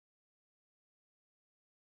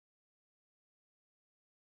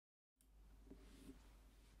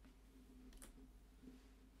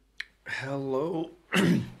Hello.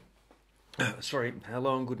 Sorry.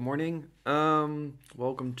 Hello and good morning.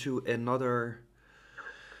 Welcome to another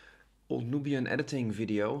Old Nubian editing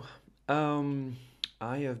video. I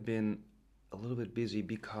have been a little bit busy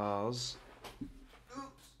because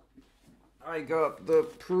I got the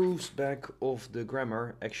proofs back of the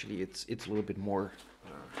grammar. Actually, it's a little bit more.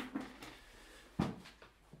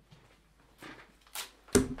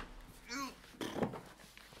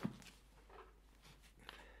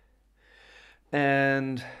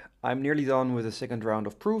 And I'm nearly done with the second round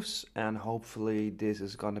of proofs, and hopefully this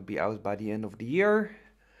is gonna be out by the end of the year.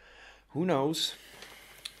 Who knows?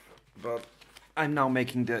 But I'm now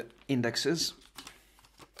making the indexes.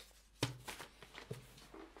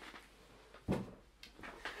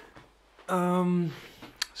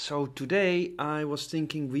 So today I was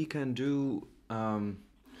thinking we can do, I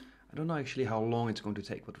don't know actually how long it's going to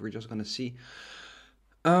take, but we're just gonna see.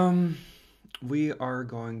 We are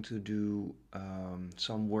going to do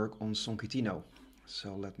some work on Sonqi Tino.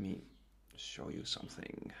 So let me show you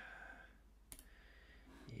something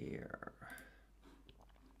here.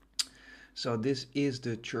 So this is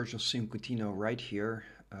the Church of Sonqi Tino right here.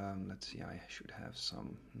 Let's see, I should have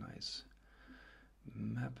some nice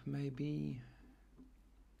map maybe.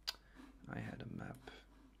 I had a map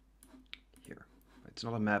here. It's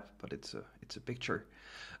not a map, but it's a picture.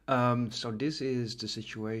 So this is the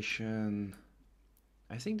situation.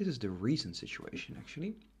 I think this is the recent situation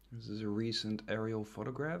actually. This is a recent aerial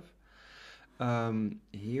photograph.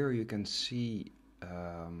 Here you can see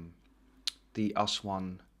the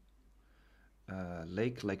Aswan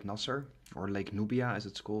Lake Nasser, or Lake Nubia as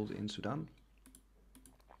it's called in Sudan.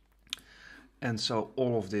 And so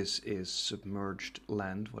all of this is submerged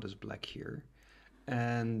land, what is black here.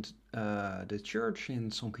 And the church in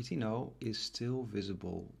Sonqi Tino is still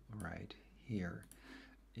visible right here.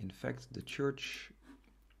 In fact, the church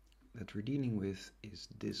that we're dealing with is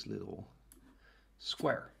this little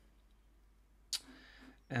square.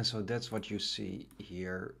 And so that's what you see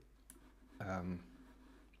here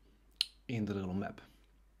in the little map.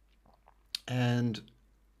 And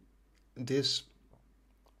this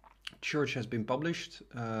church has been published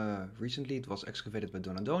recently. It was excavated by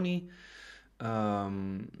Donadoni.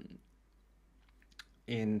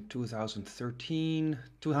 In 2013,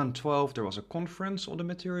 2012 there was a conference on the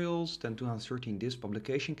materials. Then 2013 this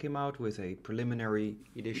publication came out with a preliminary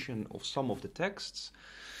edition of some of the texts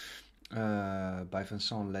by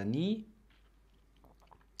Vincent Laisney.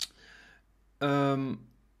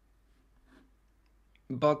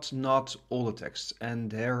 But not all the texts,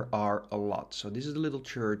 and there are a lot. So this is the little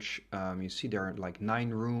church. You see there are like 9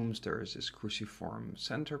 rooms. There is this cruciform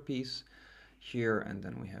centerpiece here, and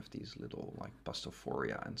then we have these little like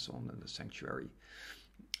pastophoria and so on in the sanctuary.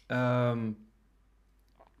 The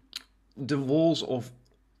walls of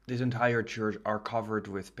this entire church are covered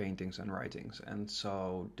with paintings and writings, and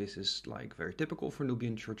so this is like very typical for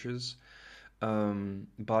Nubian churches,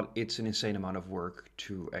 but it's an insane amount of work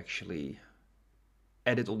to actually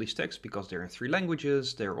edit all these texts because they're in 3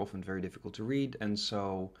 languages. They're often very difficult to read, and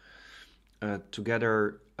so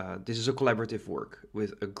together, this is a collaborative work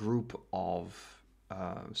with a group of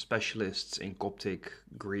specialists in Coptic,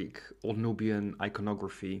 Greek, Old Nubian,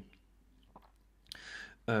 iconography,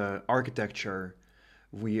 architecture.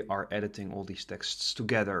 We are editing all these texts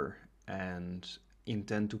together and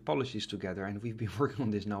intend to publish these together. And we've been working on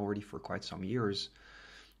this now already for quite some years.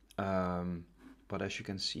 But as you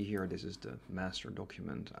can see here, this is the master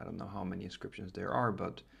document. I don't know how many inscriptions there are,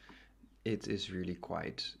 but it is really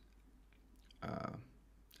quite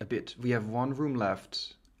a bit. We have 1 room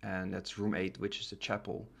left, and that's room 8, which is the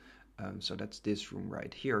chapel. So that's this room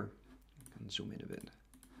right here. I can zoom in a bit.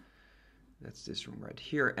 That's this room right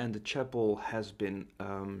here, and the chapel has been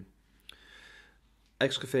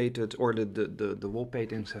excavated, or the wall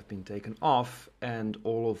paintings have been taken off, and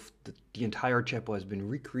all of the entire chapel has been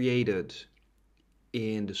recreated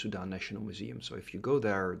in the Sudan National Museum. So if you go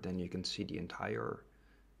there, then you can see the entire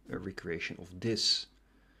recreation of this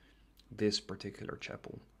particular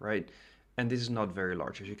chapel, right? And this is not very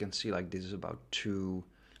large. As you can see, like this is about 2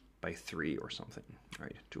 by 3 or something,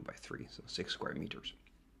 right? 2 by 3, so 6 square meters.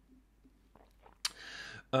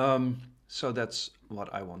 So that's what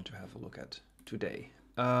I want to have a look at today.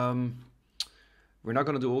 We're not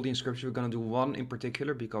going to do all the inscriptions. We're going to do one in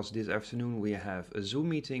particular because this afternoon we have a Zoom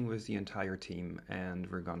meeting with the entire team, and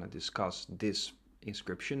we're going to discuss this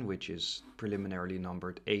inscription, which is preliminarily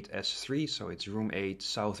numbered 8S3. So it's room 8,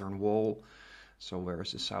 southern wall. So where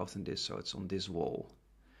is the south in this? So it's on this wall.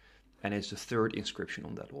 And it's the 3rd inscription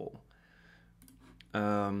on that wall.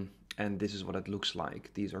 And this is what it looks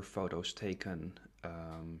like. These are photos taken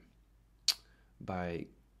by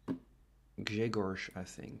Grzegorz, I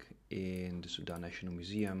think, in the Sudan National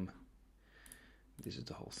Museum. This is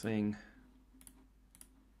the whole thing.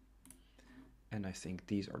 And I think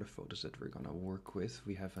these are the photos that we're gonna work with.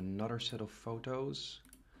 We have another set of photos.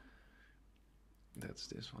 That's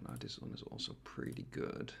this one. This one is also pretty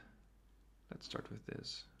good. Let's start with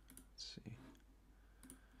this. Let's see.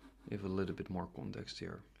 Give a little bit more context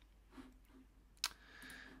here.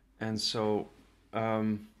 And so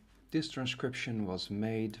this transcription was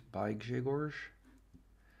made by Grzegorz.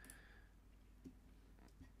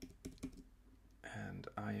 And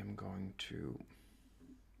I am going to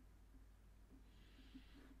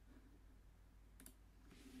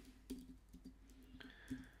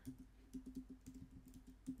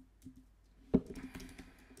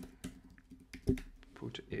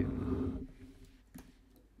put in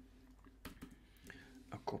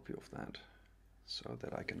a copy of that so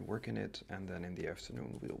that I can work in it, and then in the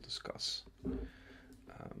afternoon we'll discuss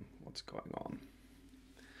what's going on.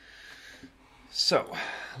 So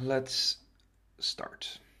let's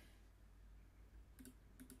start.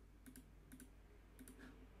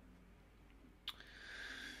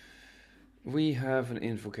 We have an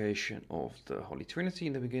invocation of the Holy Trinity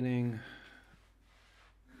in the beginning.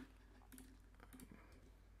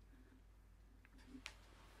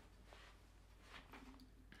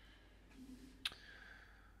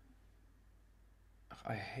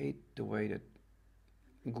 I hate the way that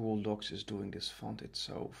Google Docs is doing this font. It's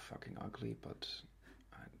so fucking ugly, but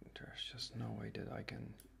there's just no way that I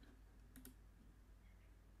can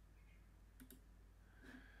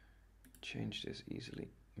change this easily.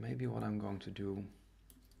 Maybe what I'm going to do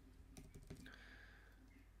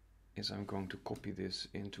is I'm going to copy this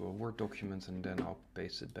into a Word document and then I'll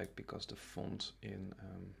paste it back, because the font in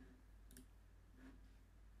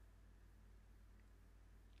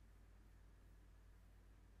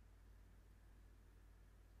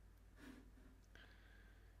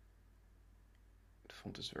the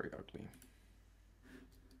font is very ugly.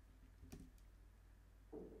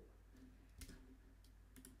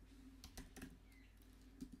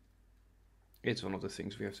 It's one of the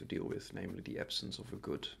things we have to deal with, namely the absence of a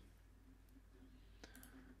good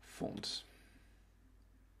font.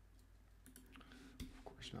 Of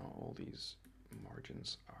course, now all these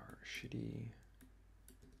margins are shitty.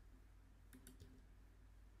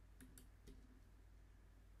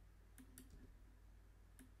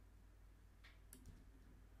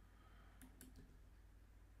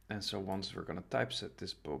 And so once we're going to typeset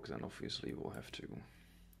this book, then obviously we'll have to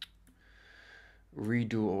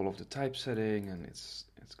redo all of the typesetting, and it's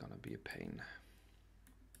gonna be a pain.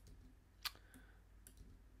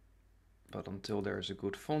 But until there's a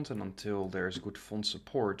good font and until there's good font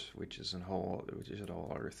support, which is a whole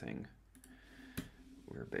other thing,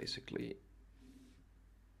 we're basically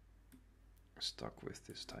stuck with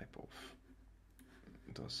this type of.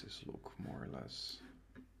 Does this look more or less?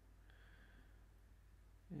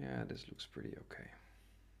 Yeah, this looks pretty okay.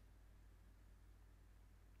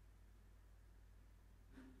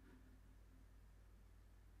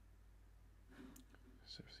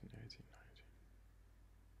 17, 18, 19.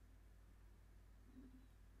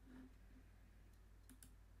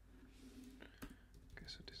 Okay,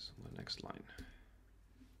 so this is on the next line.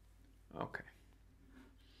 Okay.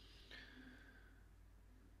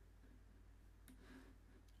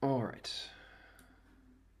 All right.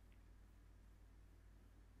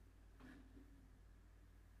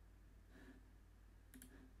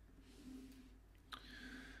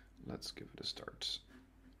 Let's give it a start.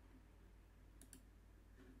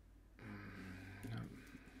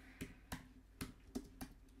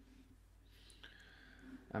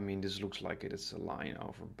 I mean, this looks like it's a line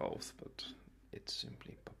over both, but it's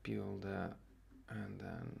simply papilde, and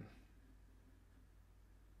then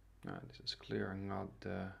this is clear.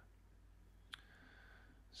 Agata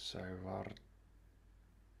Deptuła.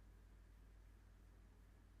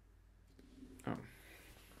 Oh,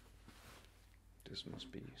 this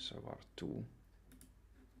must be Sawar 2.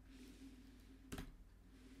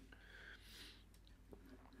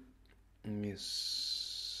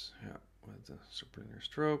 Yes, yeah, with the superlinear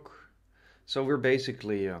stroke. So we're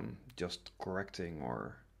basically just correcting,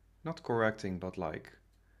 or not correcting, but like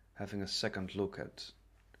having a second look at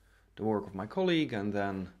the work of my colleague, and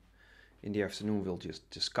then in the afternoon we'll just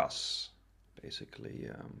discuss basically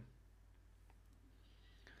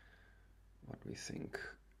what we think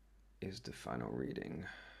is the final reading.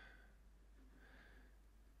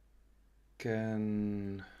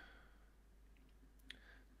 Can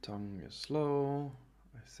tongue is slow.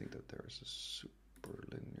 I think that there is a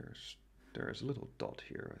superlinear. There is a little dot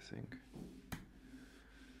here, I think. I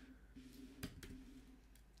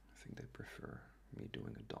think they prefer me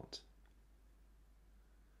doing a dot.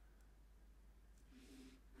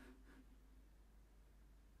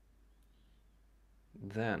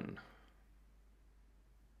 Then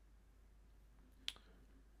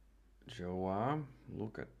Joa,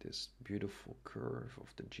 look at this beautiful curve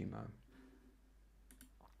of the Jima.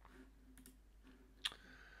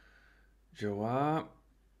 Joa,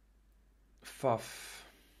 Faf,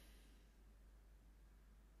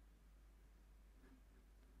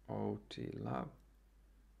 Otila,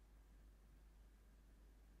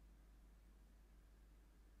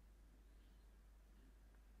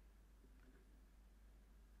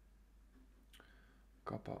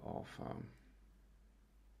 Kappa Alpha,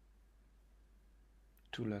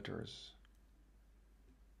 2 letters.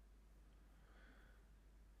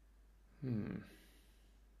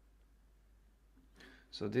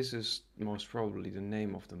 So this is most probably the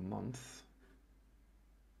name of the month.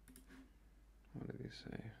 What did he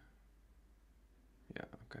say? Yeah,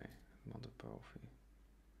 okay, month of Pofi.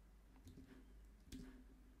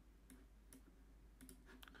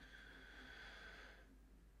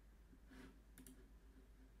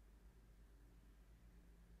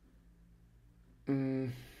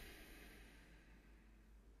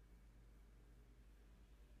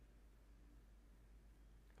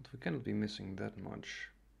 But we cannot be missing that much.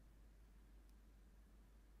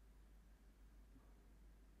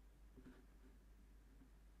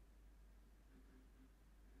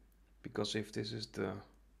 Because if this is the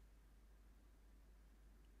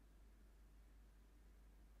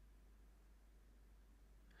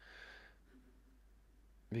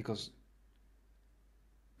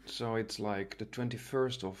so it's like the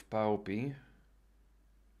 21st of Paupi,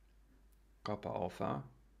 Kappa Alpha.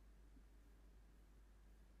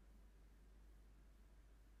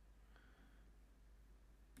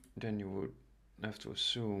 Then you would have to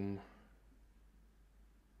assume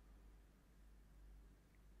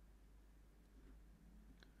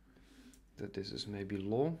that this is maybe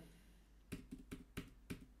law.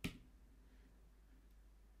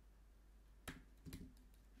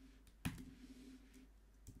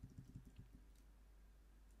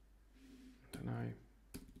 Then I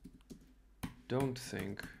don't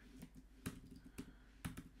think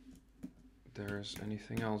there's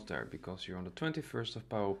anything else there, because you're on the 21st of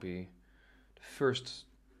Paupi, the first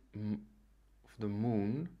of the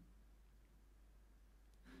moon.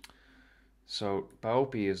 So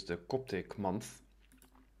Paupi is the Coptic month,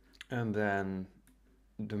 and then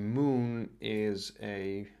the moon is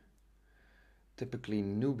a typically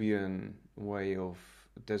Nubian way of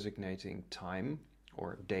designating time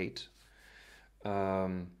or date.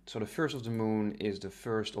 So the first of the moon is the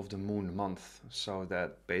first of the moon month, so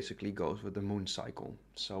that basically goes with the moon cycle.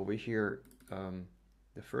 So we hear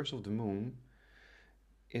the first of the moon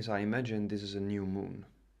is, I imagine this is a new moon,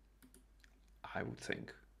 I would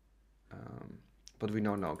think. But we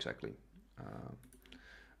don't know exactly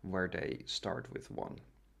where they start with one.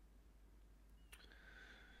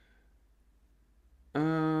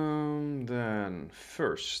 Then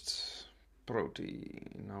first, Proti.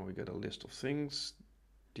 Now we get a list of things.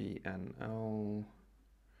 DNL.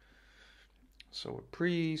 So a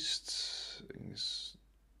priest is.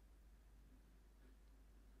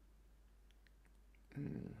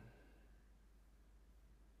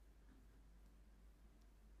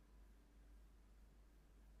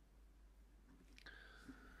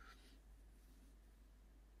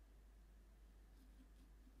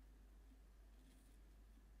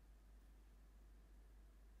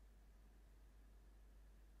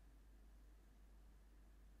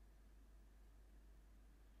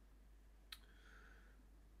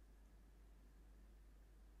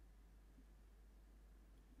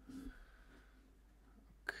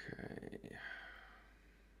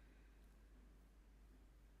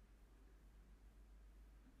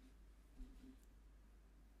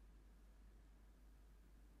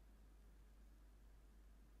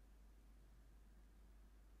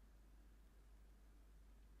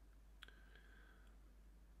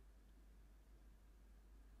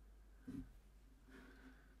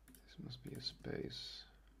 This must be a space.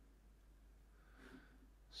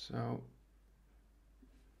 So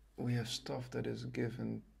we have stuff that is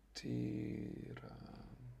given tira.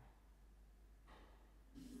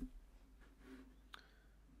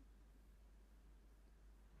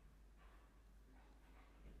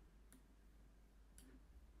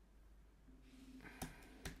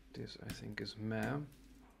 This I think is meh.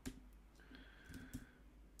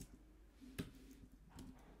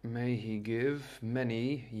 May he give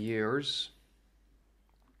many years.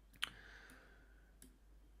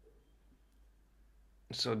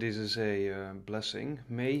 So this is a blessing.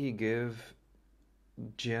 May he give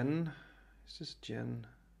Jen. Is this Jen?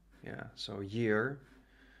 Yeah, so year.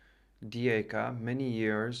 Dieka, many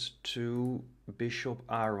years to Bishop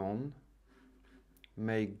Aaron.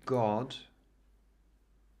 may God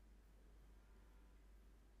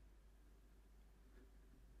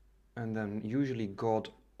and then usually God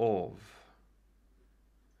of,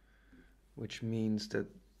 which means that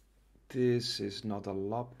this is not a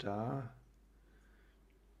labda.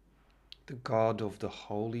 The God of the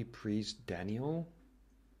holy priest Daniel.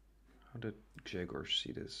 How did Grzegorz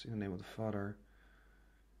see this? In the name of the Father.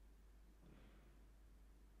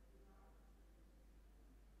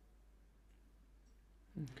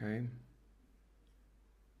 Okay.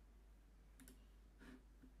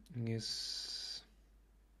 Yes.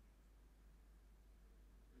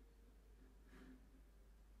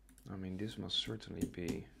 I mean, this must certainly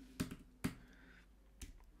be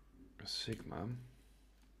a sigma.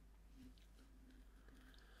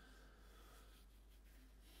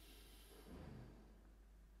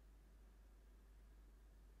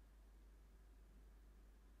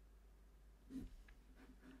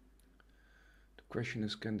 The question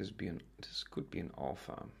is, can this be an, this could be an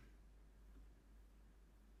alpha.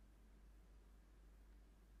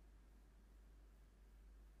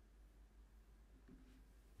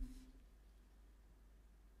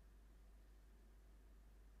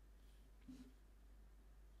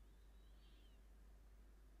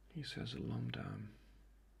 He says a lambda.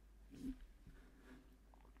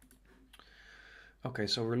 Okay,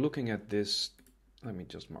 so we're looking at this. Let me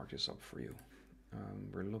just mark this up for you.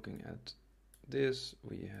 We're looking at this.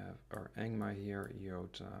 We have our angma here,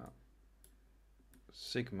 iota,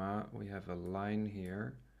 sigma. We have a line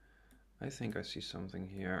here. I think I see something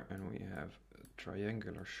here, and we have a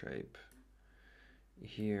triangular shape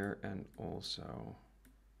here, and also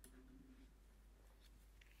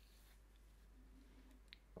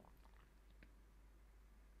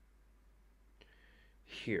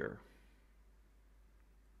here.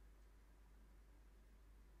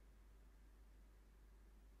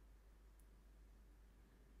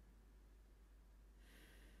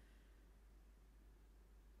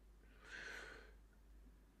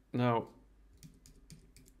 Now,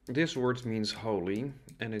 this word means holy,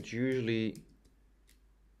 and it's usually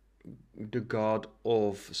the god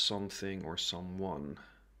of something or someone.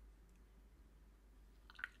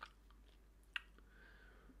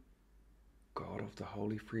 God of the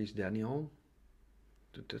holy priest Daniel.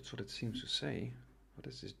 That's what it seems to say. What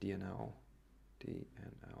is this DNL?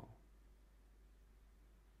 DNL.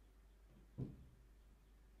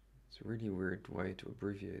 It's a really weird way to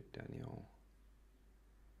abbreviate Daniel.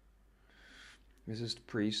 This is the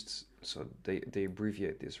priests, so they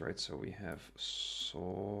abbreviate this, right? So we have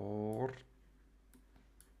Sor,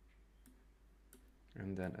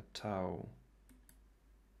 and then a Tau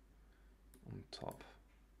on top,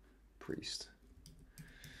 priest.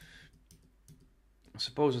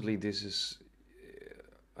 Supposedly this is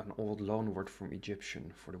an old loanword from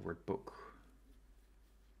Egyptian for the word book.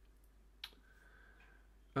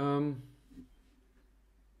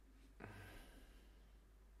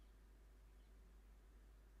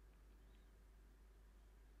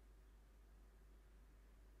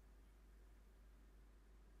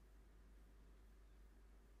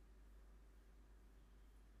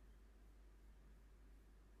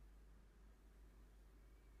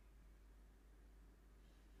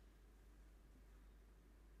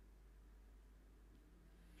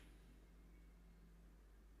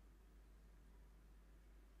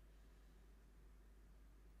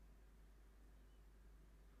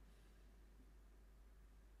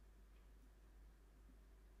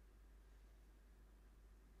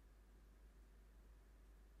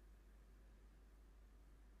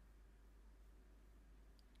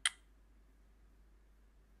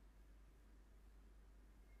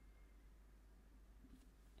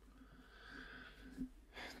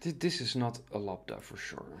 This is not a lambda for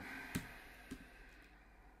sure.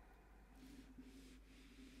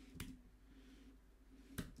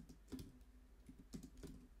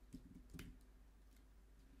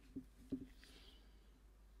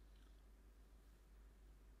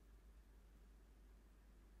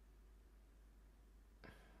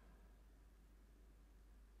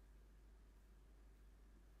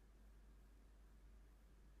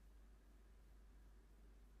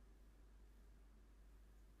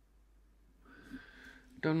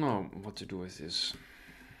 Don't know what to do with this.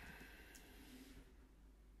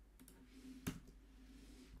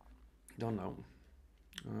 Don't know.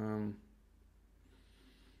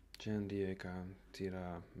 Jandieka,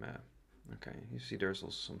 Tira, Meh. Okay, you see there's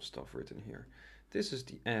also some stuff written here. This is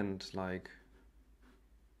the end, like...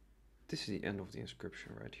 This is the end of the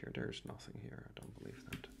inscription right here. There's nothing here, I don't believe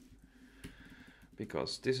that.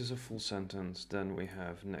 Because this is a full sentence, then we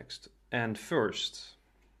have next. And first...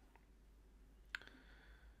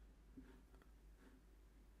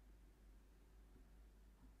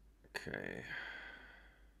 Okay.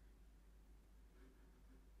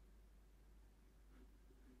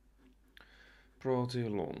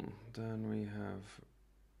 Protilon. Then we have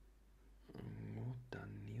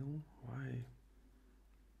Daniel. Why?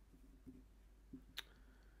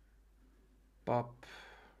 Pap.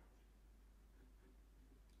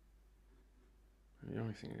 The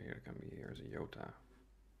only thing that can be here is a iota.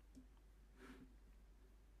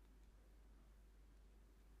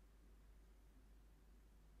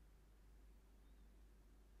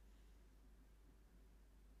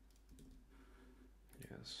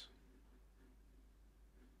 Yes.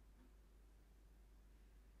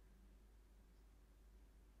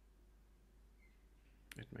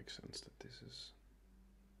 It makes sense that this is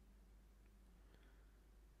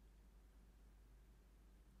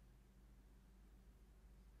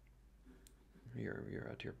here. We are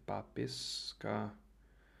at your papiska.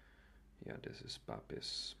 Yeah, this is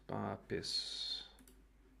papis. Papis.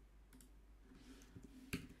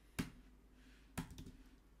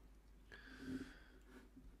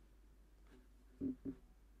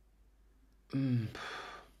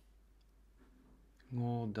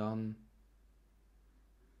 Ngodan.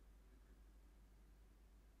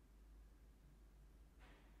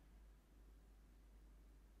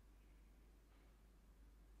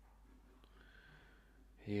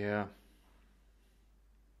 Yeah.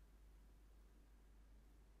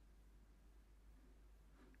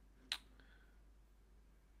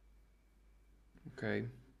 Okay.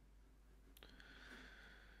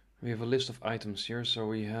 We have a list of items here. So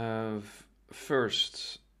we have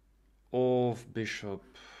first of Bishop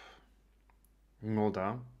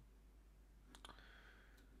Ngoda.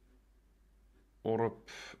 Orp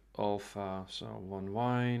Alpha, so 1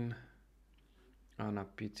 wine.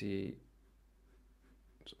 Anapiti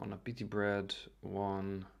bread,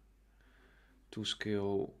 1. 2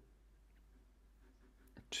 skill,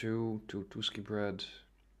 2 Tuski bread.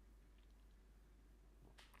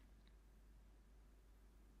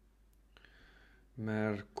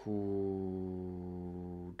 Merkuda.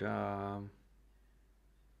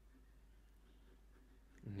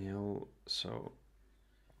 Nil, so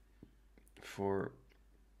for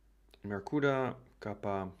Merkuda,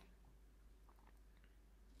 Kappa.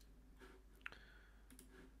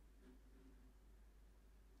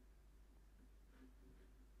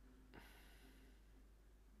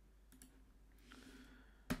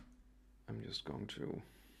 I'm just going to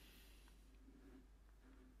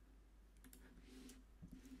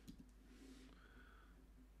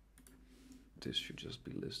this should just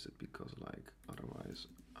be listed because like otherwise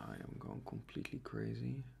I am going completely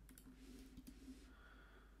crazy.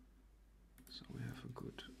 So we have a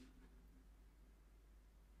good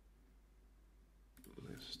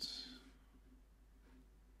list.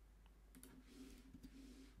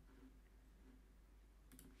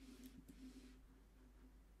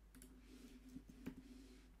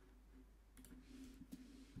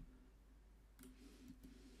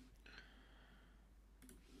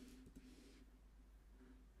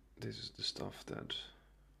 This is the stuff that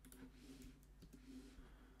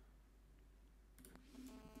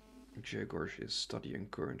Grzegorz is studying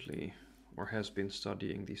currently, or has been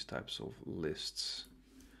studying these types of lists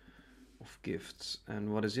of gifts.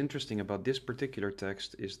 And what is interesting about this particular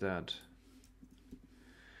text is that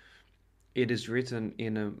it is written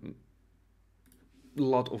in a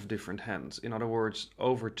lot of different hands. In other words,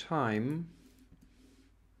 over time,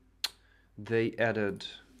 they added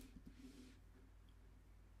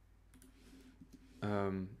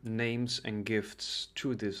names and gifts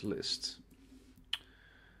to this list.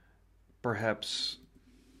 Perhaps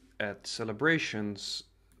at celebrations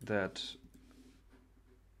that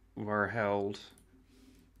were held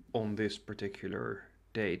on this particular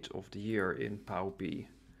date of the year in Paupi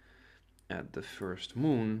at the first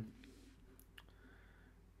moon,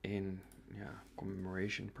 in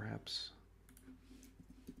commemoration perhaps.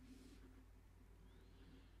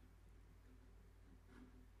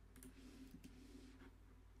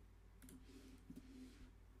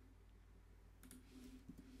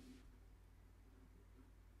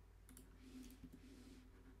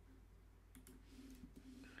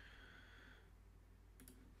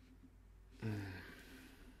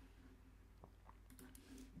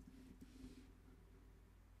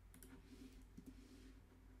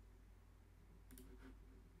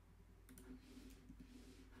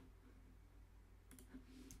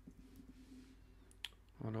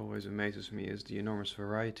 What always amazes me is the enormous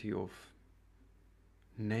variety of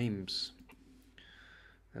names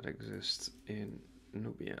that exist in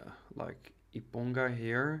Nubia. Like Iponga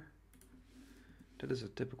here, that is a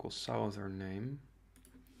typical southern name,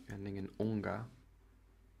 ending in Onga.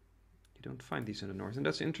 You don't find these in the north. And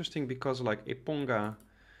that's interesting because like Eponga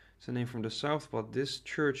is a name from the south, but this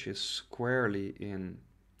church is squarely in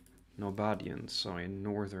Nobadian, so in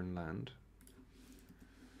northern land.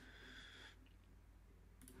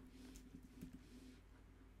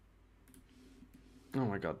 Oh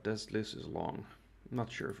my god, this list is long. I'm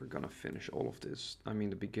not sure if we're gonna finish all of this. I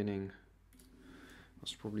mean, the beginning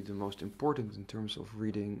was probably the most important in terms of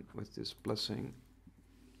reading with this blessing.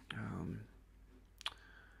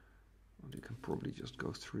 Well, you can probably just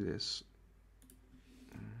go through this.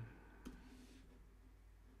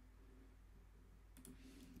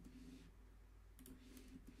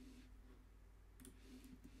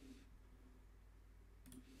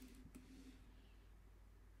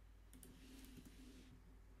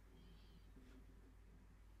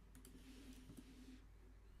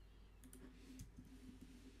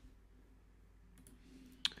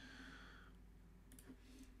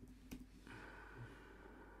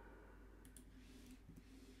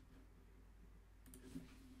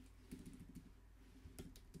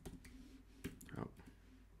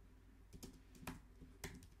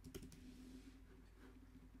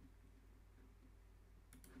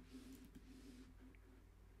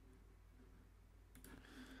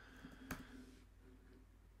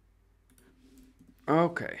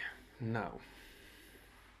 Okay, now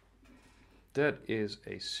that is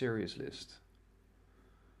a serious list.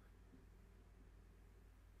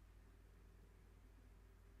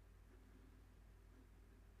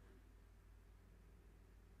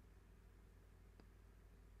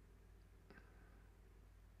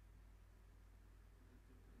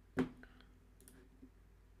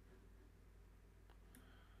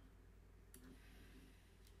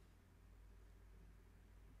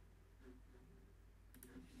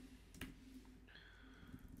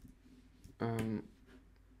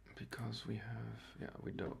 Because we have,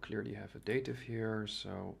 we don't clearly have a dative here,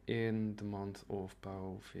 so in the month of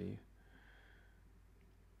Pauvi,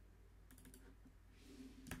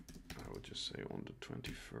 I would just say on the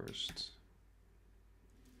 21st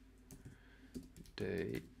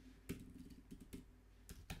day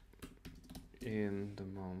in the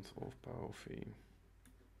month of Pauvi,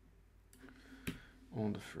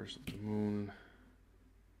 on the 1st of the moon,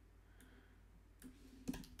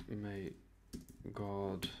 may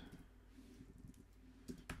God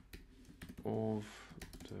of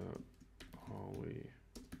the holy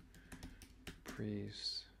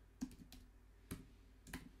priest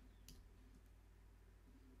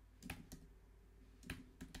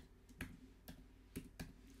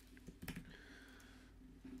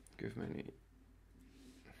give many.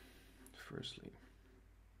 Firstly,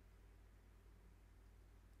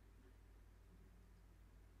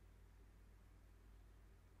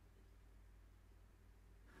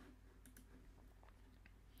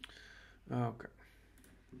 okay.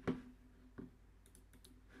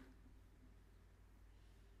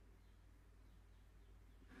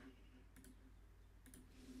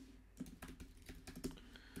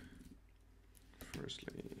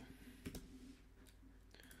 Firstly,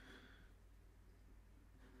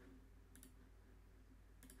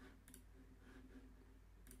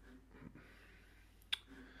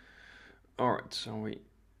 all right, so we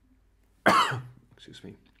excuse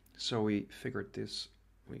me. So we figured this,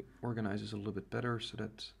 we organize this a little bit better so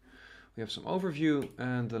that we have some overview,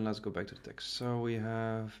 and then let's go back to the text. So we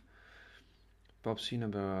have Papsina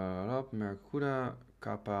Barab, Merkuda,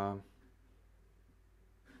 Kappa.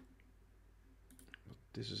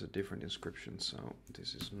 This is a different inscription, so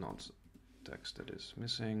this is not text that is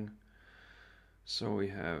missing. So we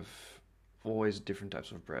have always different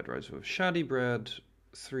types of bread, right? So we have shadi bread,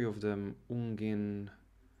 3 of them, ungin,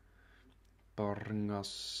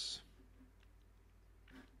 parngas,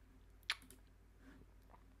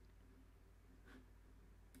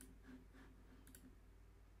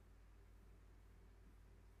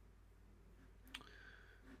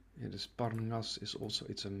 this parngas is also,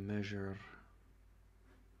 it's a measure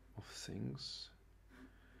of things.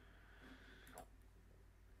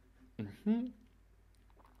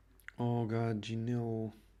 Olga,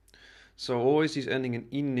 Ginil. So always these ending in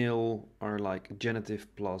inil are like genitive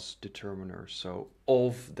plus determiner. So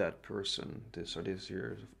of that person. This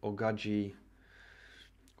here, Ogaji,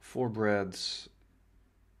 4 breads.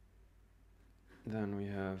 Then we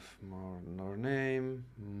have another name,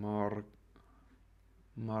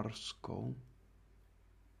 Marsko.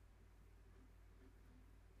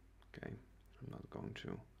 Okay, I'm not going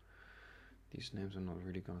to. These names I'm not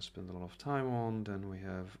really going to spend a lot of time on. Then we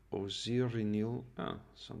have Osirinil. Ah,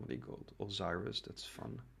 somebody called Osiris. That's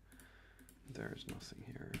fun. There's nothing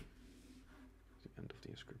here. The end of the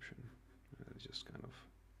inscription. It's just kind of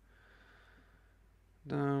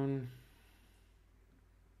down.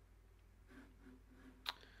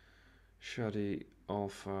 Shadi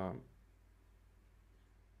Alpha.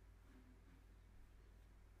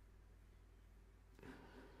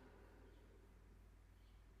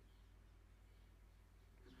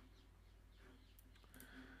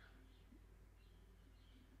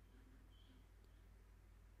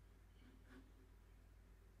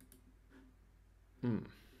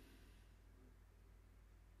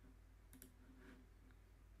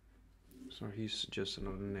 So he suggests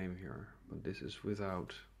another name here, but this is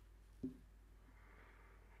without.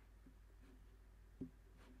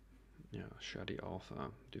 Yeah, Shadi Alpha,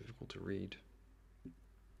 difficult to read.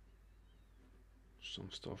 Some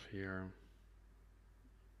stuff here.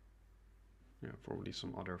 Yeah, probably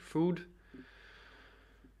some other food.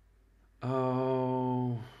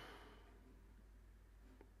 Oh,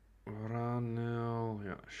 Ranel,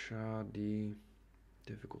 yeah, Shadi.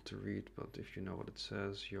 Difficult to read, but if you know what it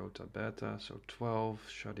says, Iota Beta, so 12,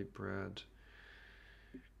 Shadi bread.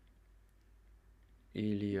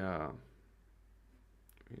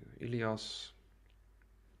 Ilias,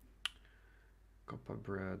 Kappa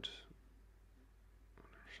bread.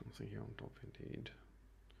 There's something here on top indeed.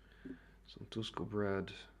 Some Tusco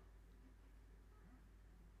bread.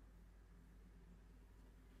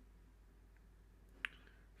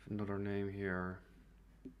 Another name here.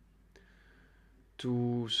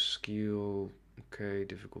 To skill, okay,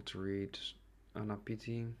 difficult to read.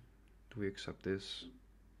 Anapiti, do we accept this?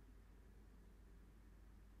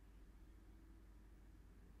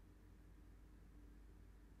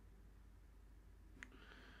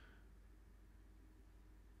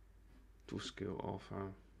 To skill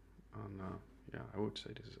alpha, Anna, yeah, I would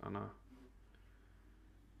say this is Anna.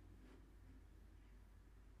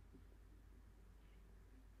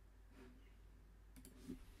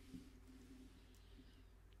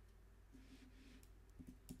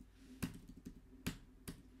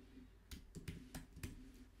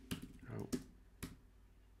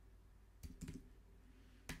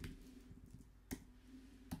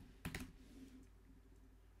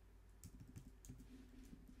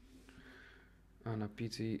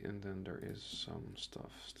 Anapiti, and then there is some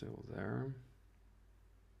stuff still there.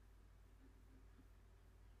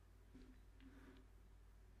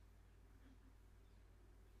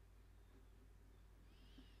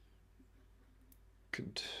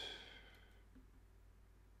 Could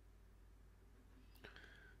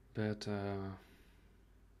beta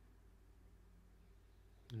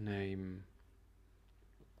name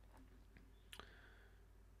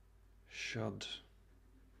should,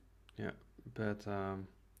 yeah, but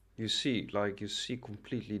you see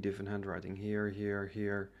completely different handwriting here,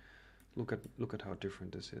 here. Look at how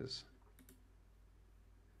different this is.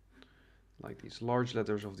 Like these large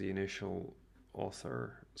letters of the initial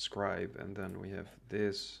author scribe, and then we have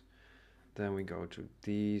this, then we go to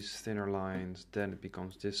these thinner lines, then it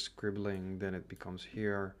becomes this scribbling, then it becomes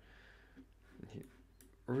here.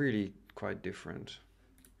 Really quite different.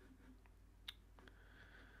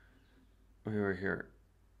 We are here.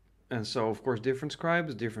 And so, of course, different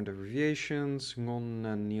scribes, different abbreviations, Ngon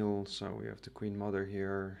and Nil. So we have the Queen Mother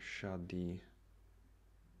here, Shadi.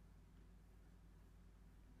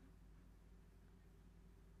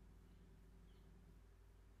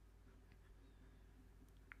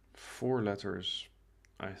 Four letters,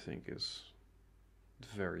 I think, is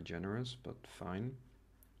very generous, but fine.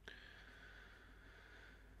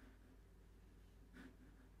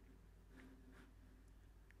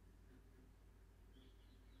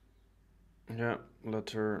 Yeah,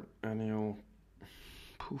 letter, annual,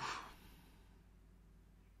 poof.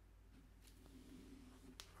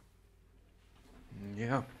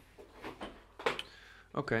 Yeah.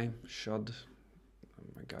 Okay, should.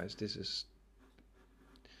 Oh, guys, this is...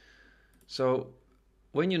 So,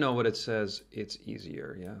 when you know what it says, it's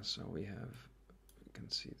easier, yeah? So we have, you can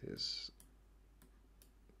see this.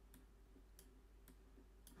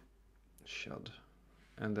 Should.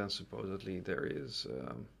 And then supposedly there is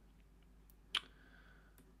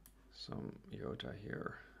some iota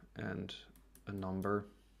here and a number.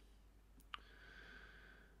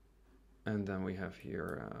 And then we have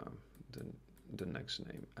here the next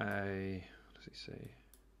name. What does he say?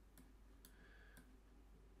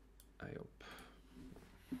 Iop.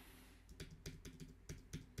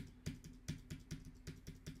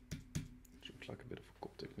 Looks like a bit of a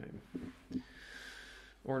Coptic name.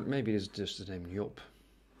 Or maybe it's just the name Yop.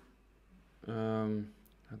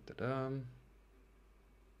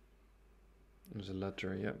 There's a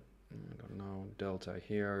letter, yep. I don't know. Delta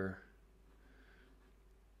here.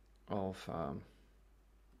 Alpha.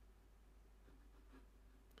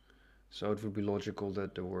 So it would be logical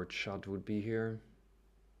that the word shad would be here.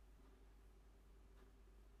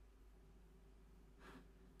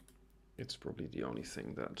 It's probably the only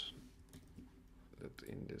thing that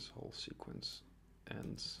in this whole sequence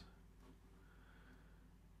ends.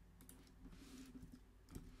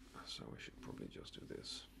 So we should probably just do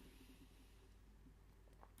this.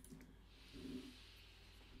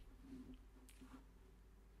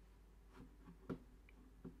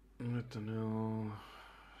 I don't know.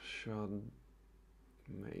 Should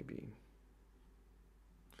maybe.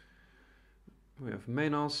 We have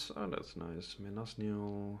Menas. Oh, that's nice.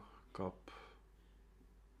 Menasnil, Kop.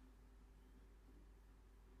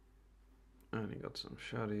 And he got some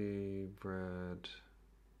shadi bread.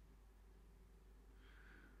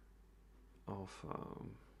 Alpha.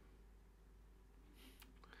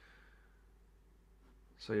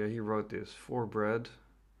 So yeah, he wrote this for bread.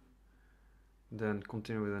 Then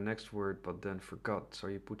continue with the next word, but then forgot. So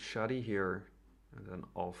you put shadi here, and then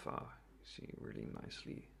alpha. You see, really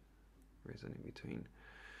nicely written in between.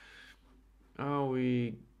 Oh,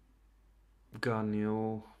 we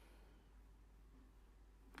Ganil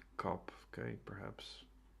Kop. Okay, perhaps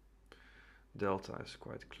delta is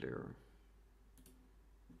quite clear.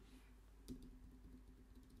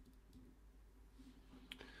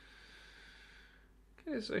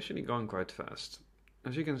 Okay, it's actually going quite fast.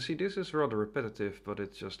 As you can see, this is rather repetitive, but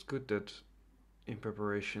it's just good that in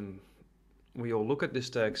preparation we all look at this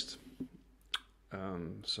text,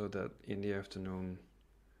 so that in the afternoon,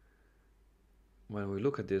 when we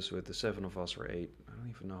look at this with the 7 of us or 8, I don't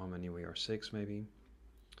even know how many we are, 6 maybe.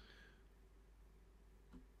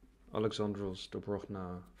 Alexandros,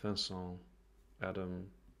 Dobrochna, Vincent, Adam,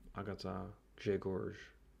 Agata, Grzegorz,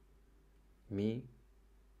 me,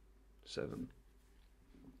 7.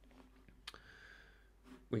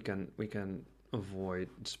 We can avoid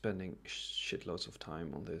spending shitloads of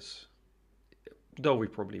time on this, though we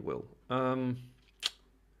probably will. I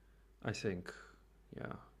think,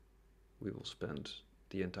 yeah, we will spend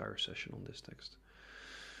the entire session on this text.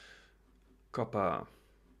 Kappa,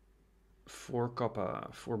 for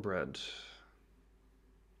bread.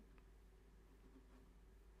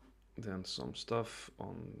 Then some stuff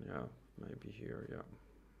on, yeah, maybe here, yeah,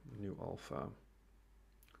 new alpha.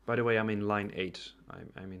 By the way, I'm in line 8.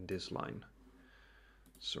 I'm in this line.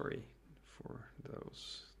 Sorry for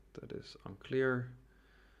those that is unclear.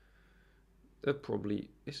 That probably,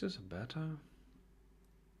 is this a beta?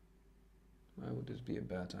 Why would this be a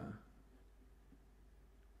beta?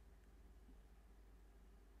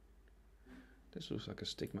 This looks like a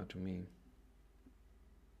stigma to me.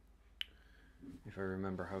 If I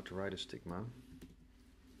remember how to write a stigma.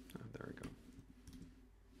 Oh, there we go.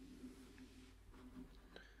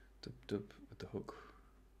 Tup with the hook.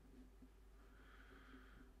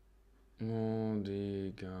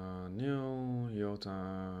 Modiganil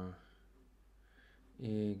Yota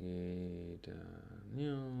Igidanil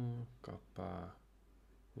Kappa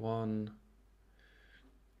 1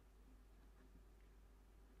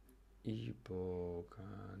 Iboganil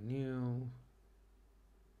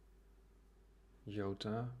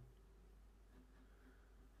Yota,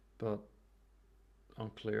 but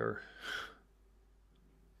unclear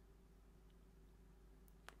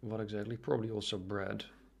what exactly. Probably also bread.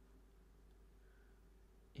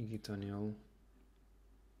 Igitaniel.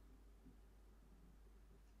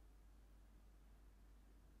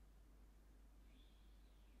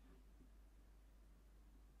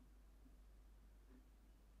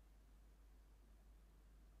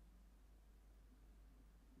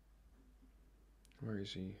 Where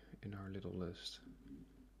is he in our little list?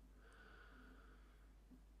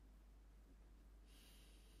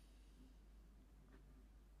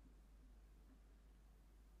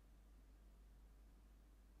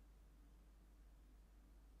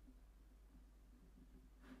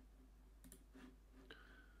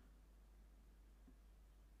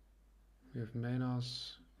 We have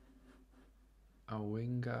Menas,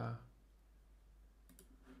 Awinga,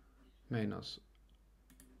 Menas.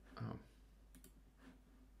 Oh.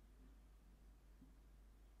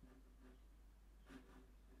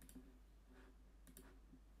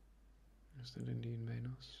 Is that indeed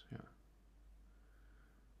Menas? Yeah.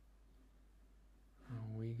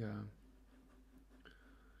 Awinga.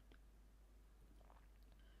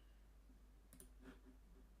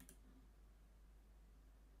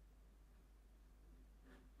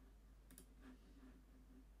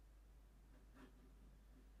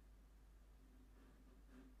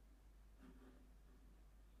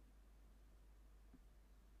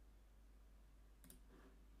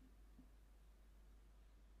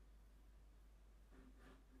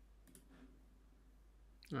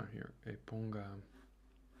 Oh, here, Eponga.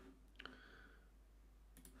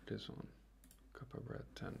 This one, Kappa bread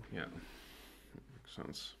 10. Yeah, makes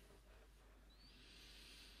sense.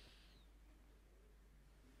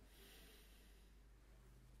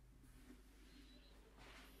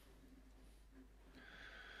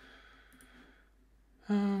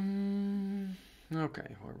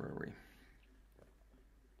 Okay, where were we?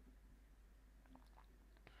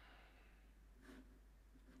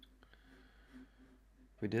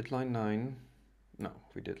 We did line 9. No,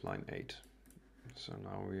 we did line 8. So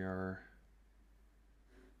now we are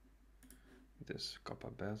this kappa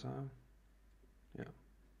beta. Yeah.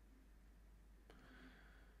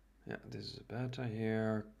 Yeah, this is a beta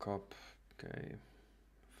here. Cop. Okay,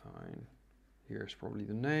 fine. Here's probably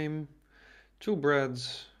the name. 2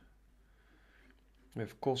 breads. We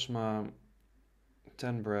have Cosma.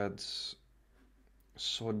 10 breads.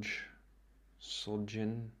 Sojin.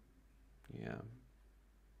 Yeah.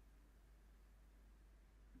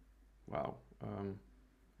 Wow.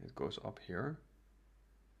 It goes up here.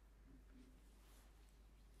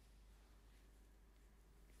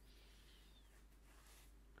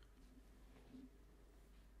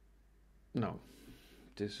 No,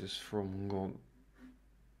 this is from God.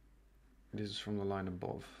 This is from the line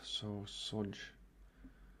above. So Soj.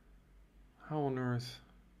 How on earth?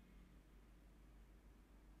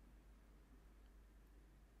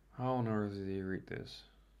 How on earth did he read this?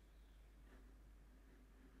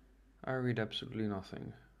 I read absolutely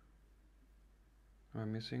nothing. Am I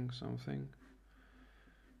missing something?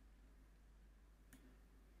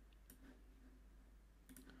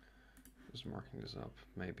 Just marking this up.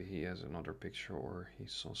 Maybe he has another picture or he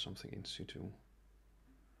saw something in situ.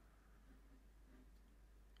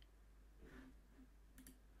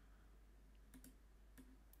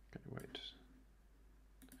 Okay, wait.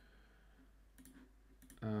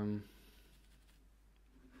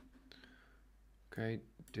 Okay,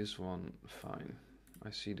 this one, fine.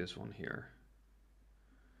 I see this one here.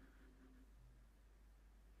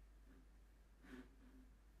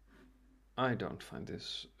 I don't find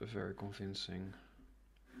this very convincing.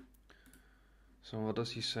 So what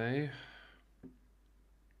does he say?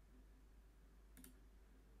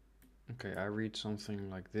 Okay, I read something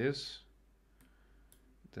like this.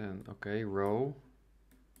 Then, okay, row,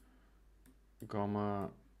 gamma,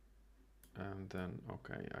 and then,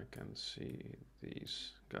 okay, I can see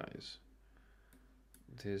these guys.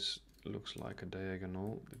 This looks like a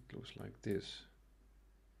diagonal. It looks like this.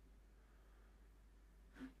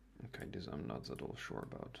 Okay, this I'm not at all sure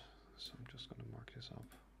about, so I'm just gonna mark this up.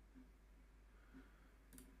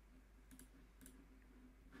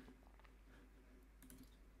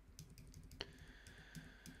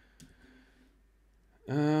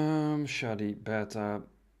 Shadi beta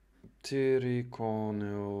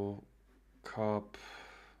Tiriconil cup.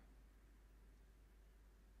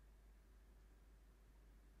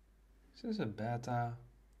 Is this a beta?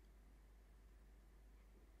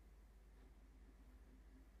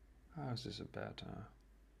 How is this a beta?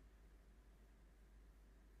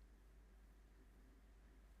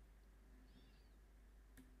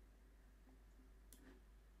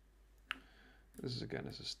 This is again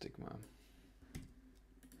as a stigma.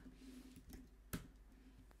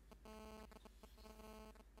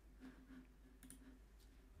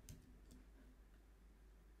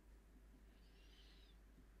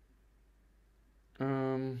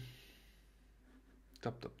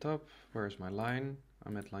 Top. Where's my line?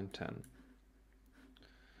 I'm at line 10.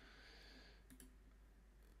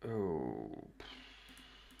 Oh.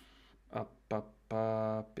 Up.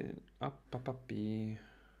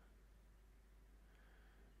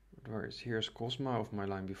 Where is here's Cosma of my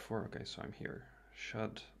line before? Okay, so I'm here.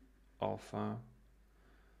 Shad alpha.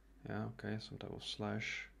 Yeah, okay, some type of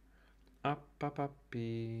slash. Up.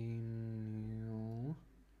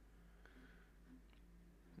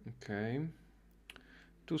 Okay.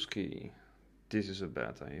 Tuski. This is a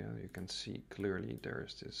beta, yeah. You can see clearly there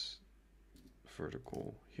is this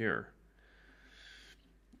vertical here.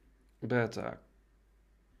 Beta.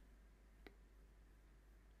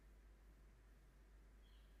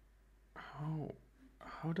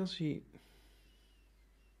 How does he?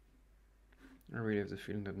 I really have the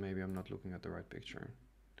feeling that maybe I'm not looking at the right picture.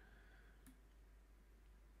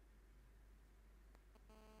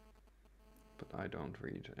 But I don't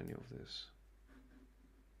read any of this.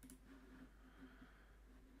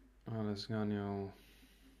 Alexandros.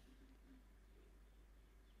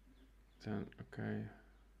 Then, okay.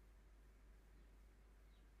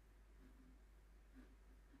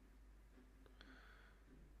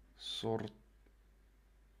 Sort.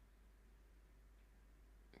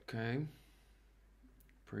 Okay.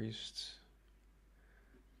 Priests.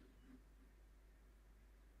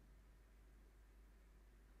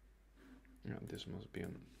 Yeah, this must be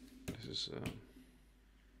this is an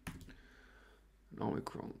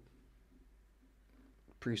Omicron.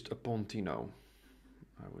 Priest upon Tino,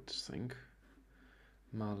 I would think.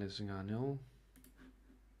 Malisganil.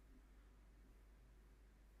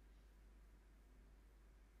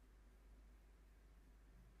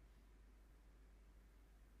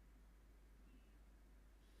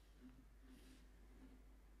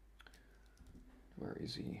 Where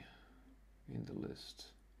is he in the list?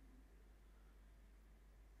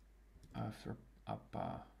 After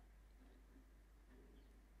Appa.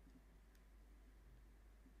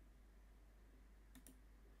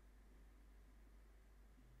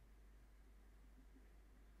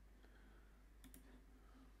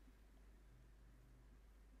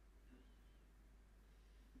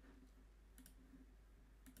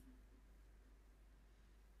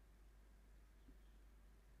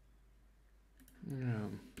 Yeah,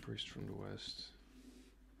 priest from the west.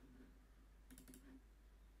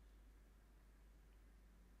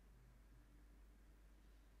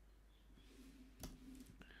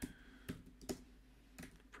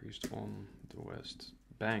 Priest on the west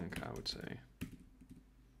bank, I would say.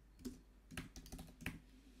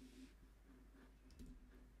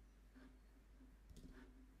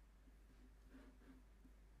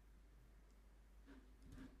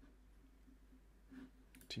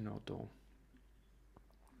 Tinoto.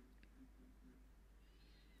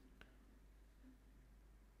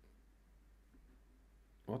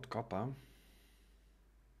 What kappa?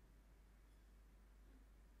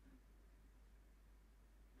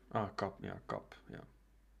 Ah, cup, yeah, cup, yeah.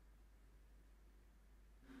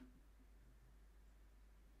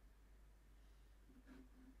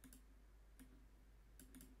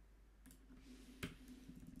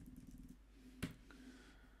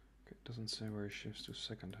 Okay, it doesn't say where it shifts to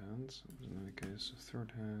second hand. So in any case,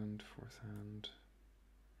 third hand, fourth hand.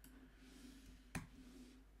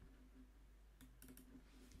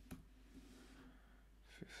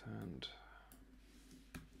 Fifth hand.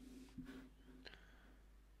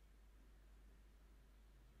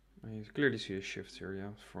 You clearly see a shift here,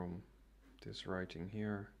 yeah, from this writing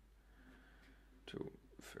here to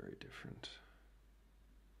very different.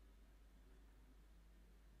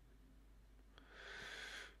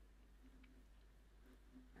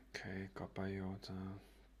 Okay, kappa iota.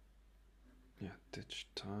 Yeah,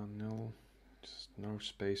 digital nil. Just no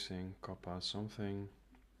spacing, kappa something.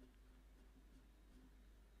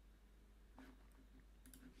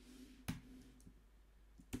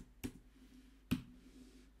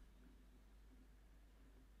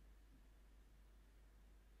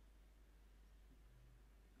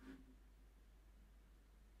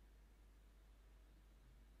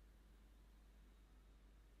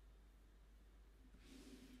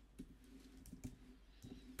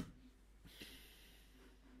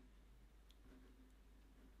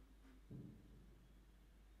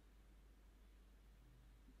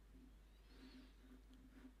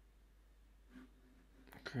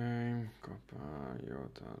 Okay, kappa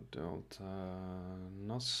iota delta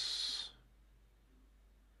nos.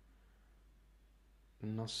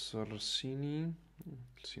 Nassersini,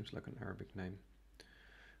 seems like an Arabic name.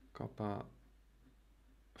 Kappa,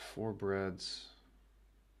 4 breads.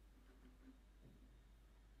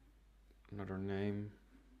 Another name.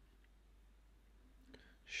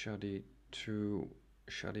 Shadi, 2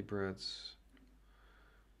 shadi breads.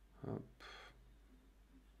 Up.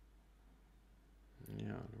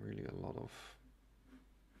 Yeah, really a lot of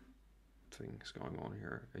things going on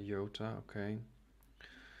here. A iota, okay.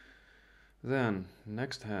 Then,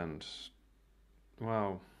 next hand.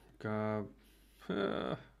 Wow. Gab.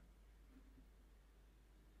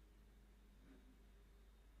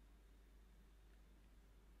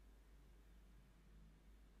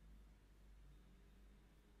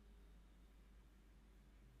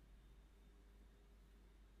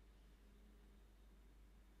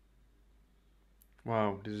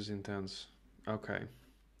 Wow, this is intense. Okay.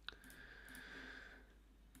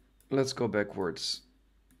 Let's go backwards.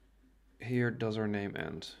 Here does our name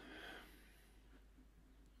end.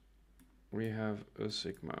 We have a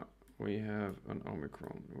sigma. We have an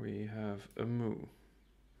omicron. We have a mu.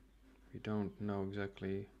 We don't know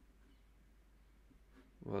exactly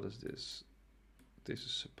what is this. This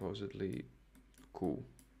is supposedly cool.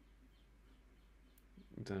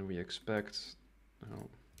 Then we expect. Oh.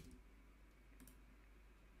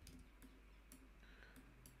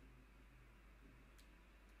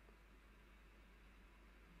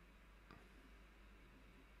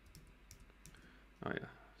 Oh yeah,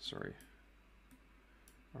 sorry.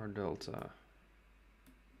 Our delta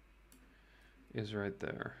is right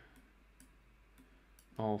there.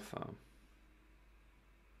 Alpha.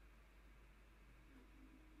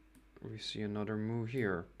 We see another mu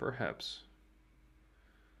here, perhaps.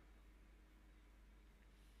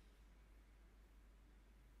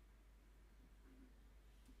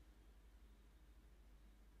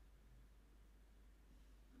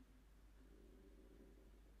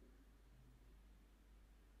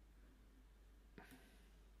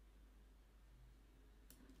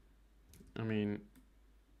 I mean,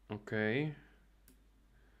 okay.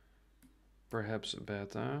 perhaps a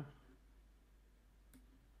beta.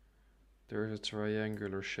 There's a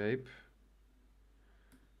triangular shape.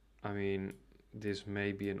 I mean, this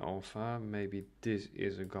may be an alpha, maybe this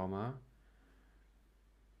is a gamma.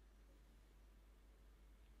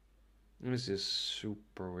 This is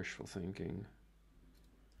super wishful thinking.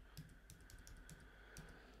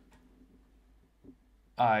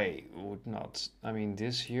 I would not. I mean,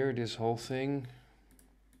 this here, this whole thing,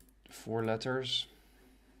 4 letters,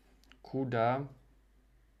 Kuda.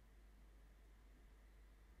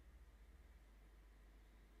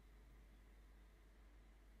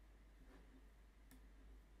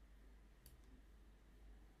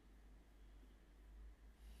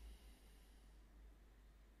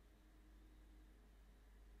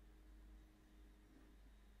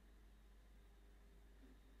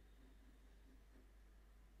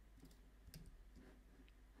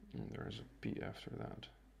 And there's a P after that.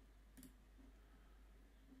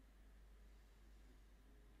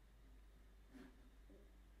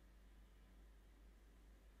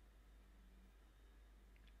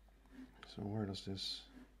 So where does this...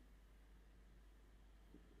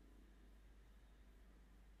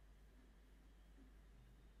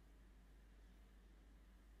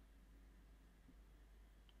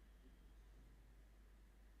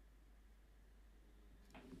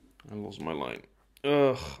 I lost my line.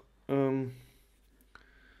 Ugh.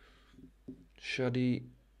 Shadi.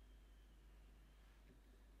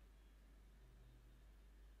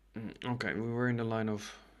 Okay, we were in the line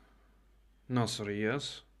of Nasri,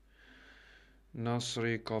 yes?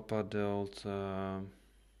 Nasri, Kappa, Delta,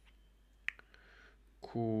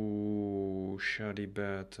 Ku, Shadi,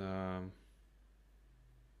 Beta.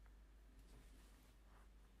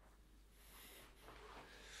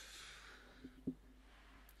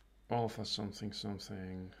 Alpha something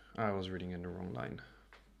something. I was reading in the wrong line.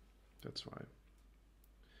 That's why.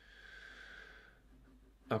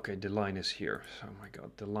 Okay, the line is here. Oh my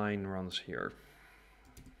god, the line runs here.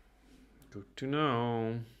 Good to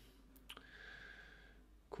know.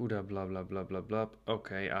 Kuda blah blah blah blah blah.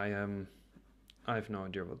 Okay, I have no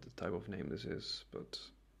idea what the type of name this is, but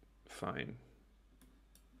fine.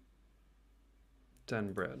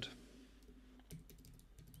 10 bread.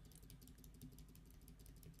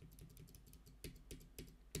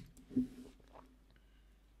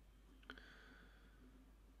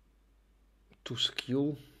 To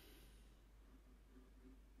skill.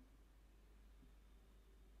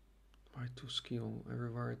 Why to skill?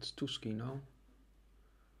 Everywhere it's to ski now.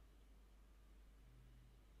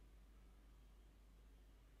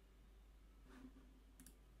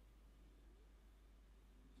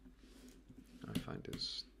 I find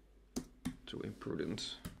this too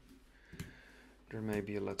imprudent. There may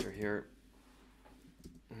be a letter here.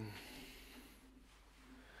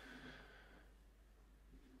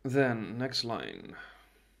 Then, next line.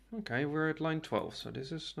 Okay, we're at line 12, so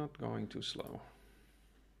this is not going too slow.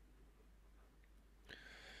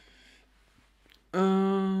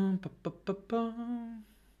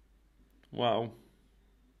 Wow.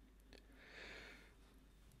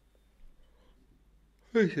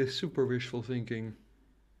 This is super wishful thinking.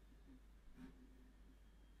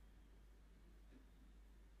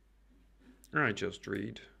 I just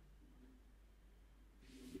read.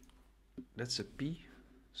 That's a P.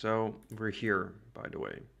 So we're here, by the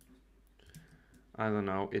way. I don't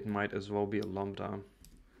know, it might as well be a lambda.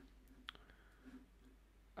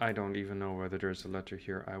 I don't even know whether there's a letter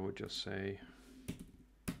here. I would just say...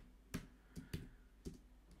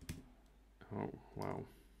 Oh, wow.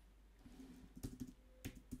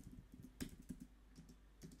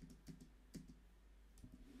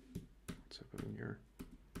 What's happening here?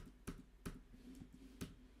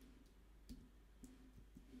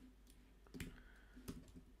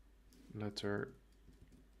 Letter.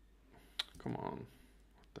 Come on.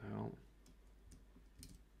 What the hell?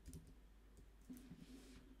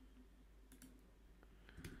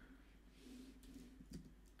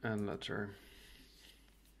 And letter.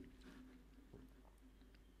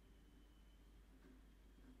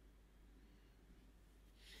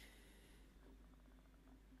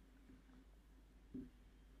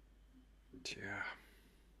 Yeah.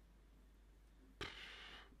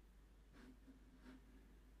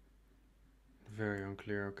 Very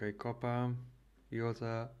unclear. Okay, Kappa,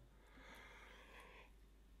 Iota.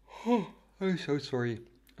 Oh, I'm so sorry.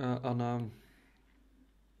 Anna.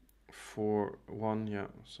 For 1, yeah.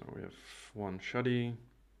 So we have 1 Shadi.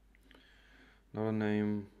 Another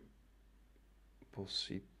name.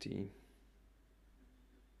 Positi.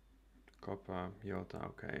 Kappa, Iota.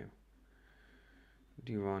 Okay.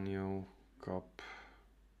 Divanio, Kop.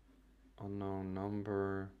 Unknown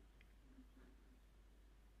number.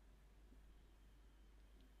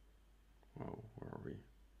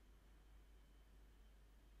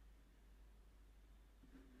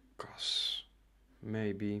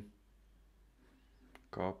 maybe.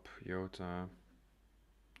 Kap, Iota,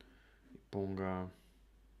 Iponga,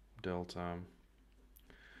 Delta.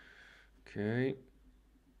 Okay.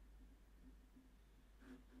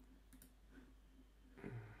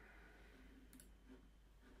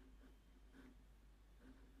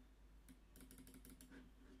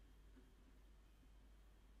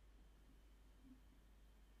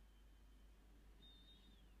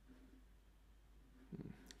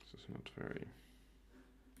 This is not very...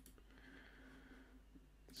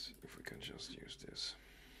 Let's see if we can just use this.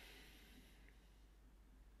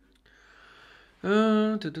 We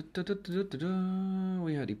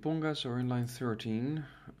had Iponga, so we're in line 13.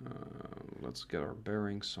 Let's get our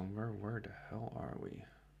bearings somewhere. Where the hell are we?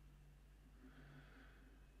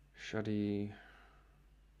 Shadi.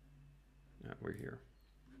 Yeah, we're here.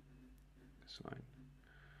 This line.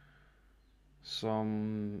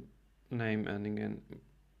 Some name ending in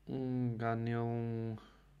Ganil.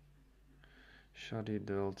 Shadi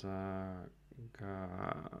Delta.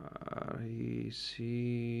 Garisi.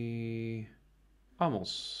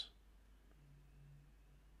 Amos.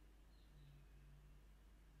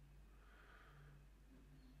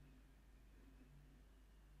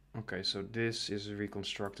 Okay, so this is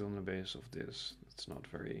reconstructed on the basis of this. It's not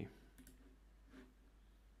very...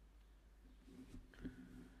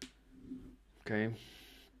 Okay,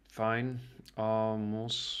 fine.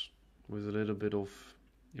 Amos with a little bit of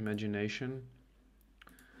imagination.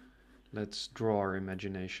 Let's draw our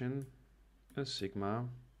imagination. A sigma.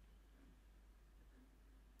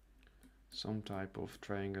 Some type of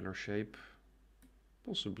triangular shape.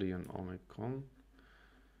 Possibly an omicron.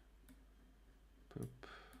 Boop.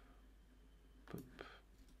 Boop.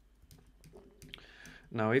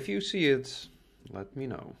 Now if you see it, let me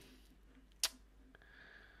know.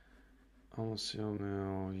 Iota.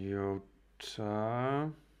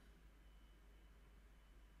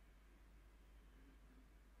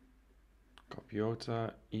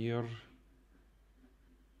 Iota, Ir.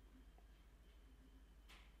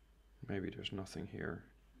 Maybe there's nothing here.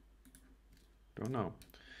 Don't know.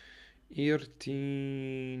 Irtinil.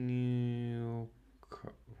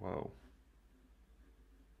 Whoa.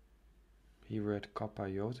 He read Kappa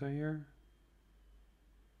Iota here.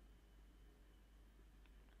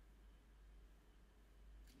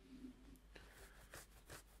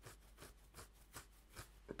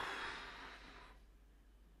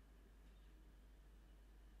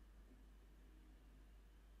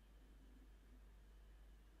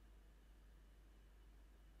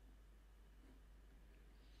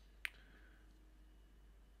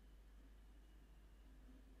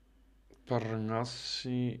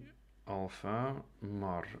 Parnassi alpha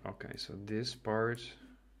mar. Okay, so this part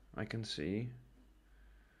I can see.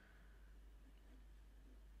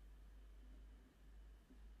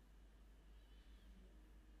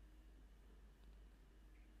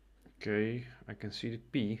 Okay, I can see the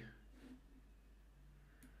P.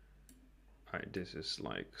 Alright, this is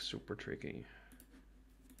like super tricky.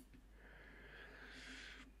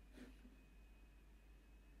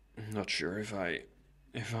 Not sure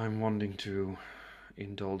if I'm wanting to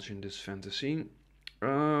indulge in this fantasy.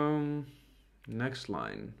 Next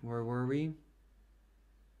line. Where were we?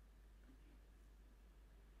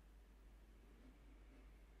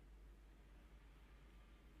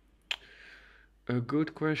 A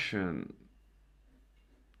good question.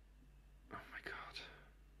 Oh my god.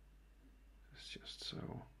 It's just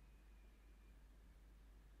so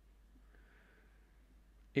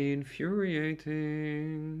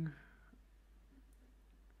infuriating.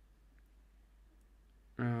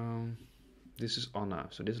 This is Anna,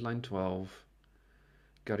 so this is line 12.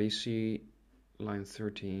 Garisi, line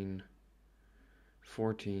 13,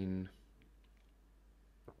 14.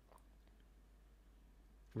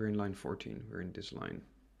 We're in line 14, we're in this line.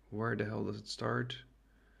 Where the hell does it start?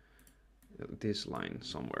 This line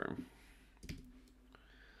somewhere.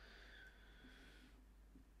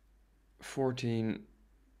 14,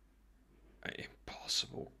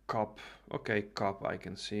 impossible. Cup, okay, cup I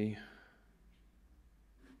can see.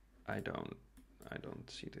 I don't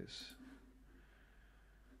see this.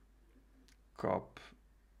 Cup.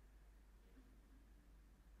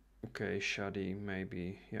 Okay, Shadi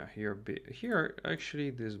maybe. Yeah, here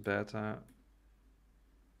actually this beta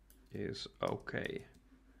is okay.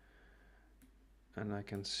 And I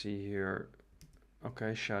can see here,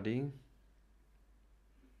 okay, Shadi.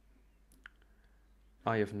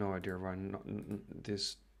 I have no idea why not,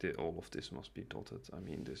 all of this must be dotted. I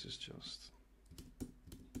mean, this is just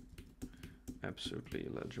absolutely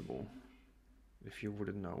illegible if you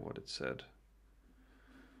wouldn't know what it said.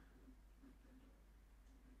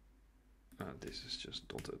 This is just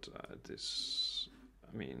dotted. This,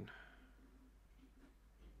 I mean,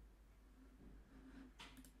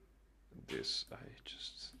 this I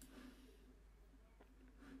just.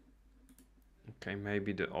 Okay,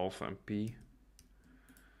 maybe the alpha and P.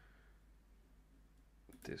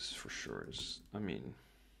 This for sure is, I mean,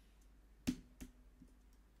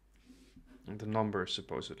 the number is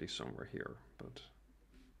supposedly somewhere here, but.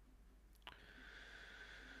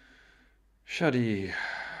 Shadi.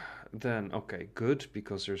 Then, okay, good,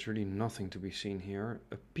 because there's really nothing to be seen here.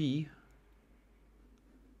 A P.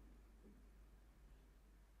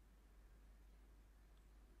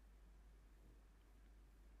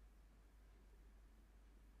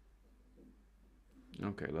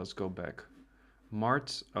 Okay, let's go back.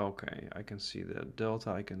 Mart, okay, I can see that.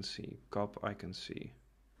 Delta, I can see. Cap, I can see.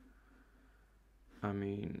 I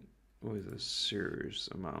mean, with a serious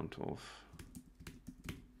amount of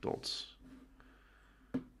dots.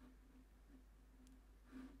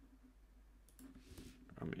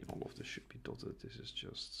 I mean, all of this should be dotted. This is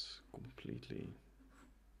just completely...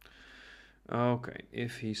 Okay,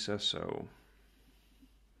 if he says so.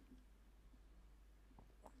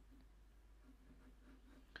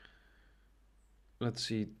 Let's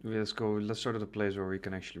see, let's go, let's start at a place where we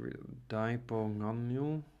can actually read it.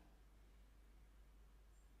 Daiponganyu.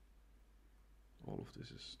 All of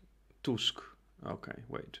this is Tusk. Okay,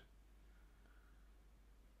 wait.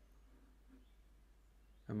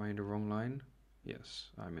 Am I in the wrong line? Yes,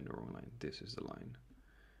 I'm in the wrong line. This is the line.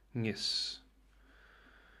 Ngis.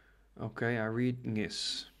 Okay, I read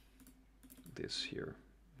Ngis. This here.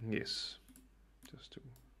 Ngis. Just to...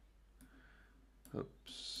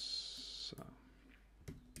 Oops.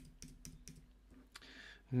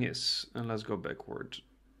 Ngis. And let's go backward.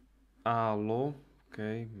 Alo.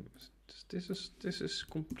 Okay. This is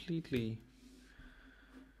completely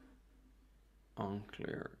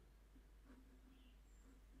unclear.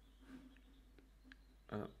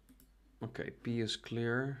 Okay, P is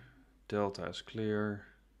clear, delta is clear.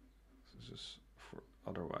 This is for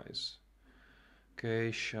otherwise.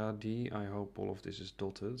 Okay, Shadi, I hope all of this is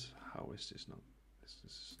dotted. How is this not? This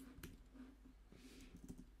is,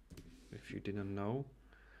 if you didn't know.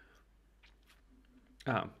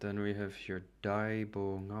 Then we have here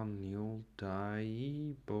Daibo Nganil,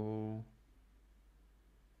 Daibo.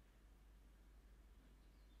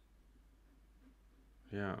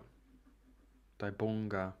 Yeah.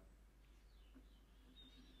 Daibonga.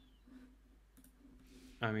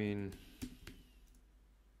 I mean,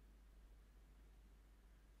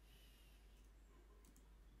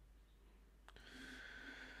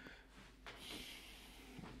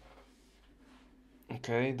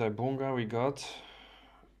 okay, Daibonga we got.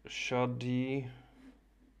 Shadi.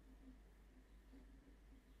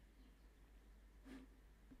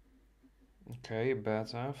 Okay,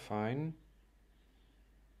 beta, fine.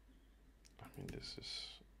 I mean, this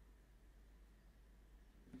is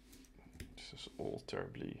all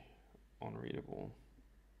terribly unreadable.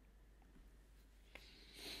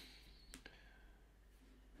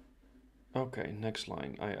 Okay, next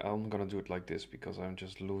line. I'm gonna do it like this because I'm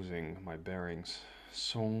just losing my bearings.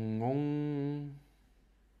 Songong.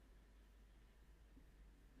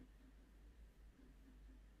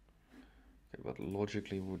 Okay, but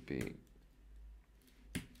logically would be.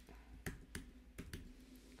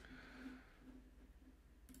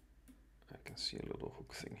 I can see a little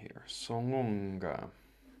hook thing here. Songonga.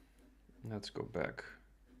 Let's go back.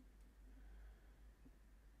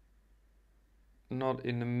 Not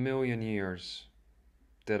in a million years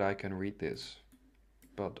that I can read this,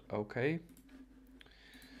 but okay.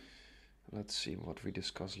 Let's see what we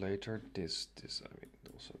discuss later. This, I mean,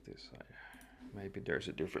 also this. Maybe there's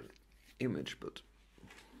a different image, but.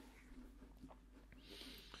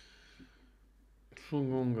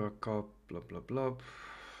 Songonga cup, blah blah blah.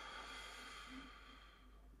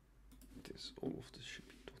 This, all of this should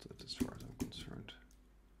be dotted as far as I'm concerned.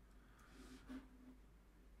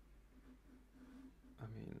 I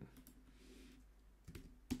mean,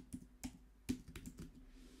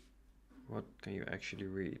 what can you actually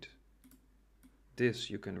read? This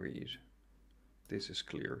you can read. This is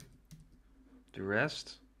clear. The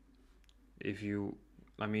rest, if you,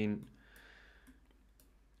 I mean,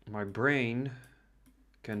 my brain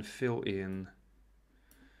can fill in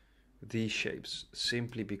these shapes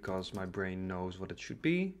simply because my brain knows what it should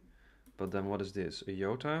be. But then what is this? A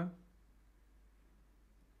iota?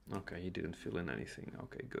 Okay, he didn't fill in anything.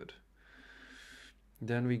 Okay, good.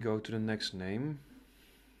 Then we go to the next name.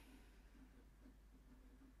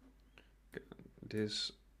 Okay,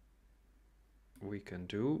 this we can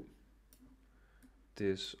do.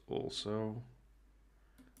 This also.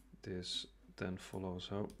 This then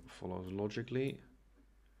follows logically.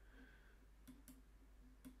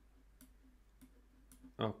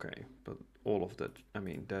 Okay, but all of that, I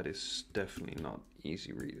mean, that is definitely not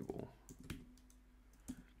easy readable.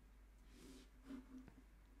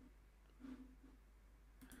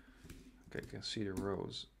 Okay, I can see the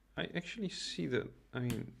rows. I actually see that, I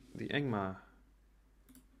mean, the ENGMA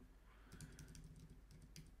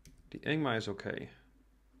is okay.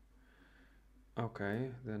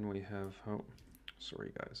 Okay, then we have, oh,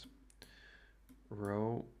 sorry guys.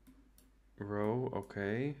 Row,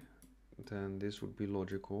 okay. Then this would be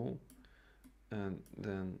logical. And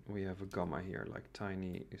then we have a gamma here, like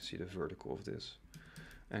tiny, you see the vertical of this.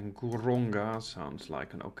 And Goronga sounds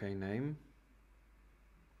like an okay name.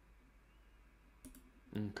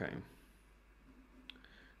 Okay.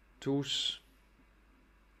 Tus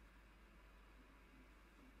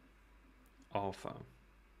alpha.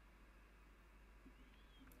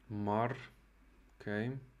 Mar,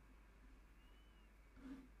 okay.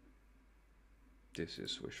 This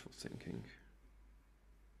is wishful thinking.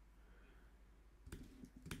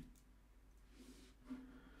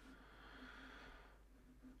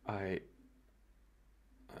 I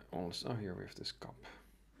almost, oh, here we have this cup.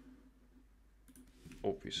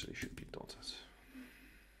 Obviously should be dotted.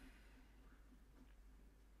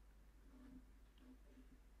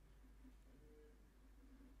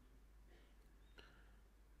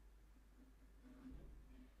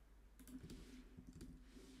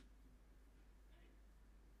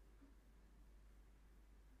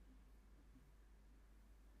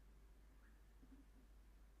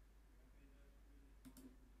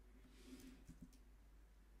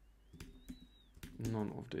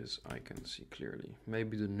 None of this I can see clearly.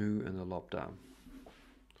 Maybe the nu and the lambda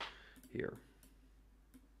here.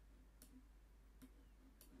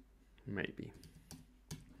 Maybe.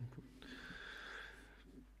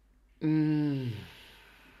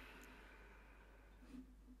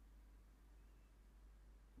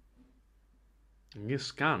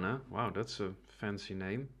 Niskana, wow, that's a fancy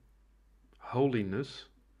name. Holiness.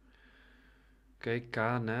 Okay,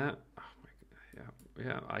 Kana. Oh my God.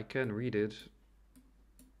 Yeah, I can read it.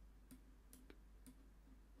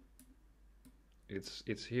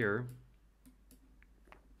 It's here.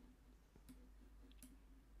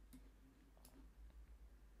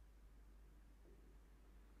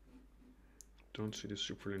 Don't see the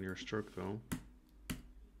superlinear stroke though.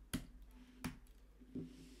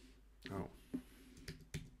 Oh.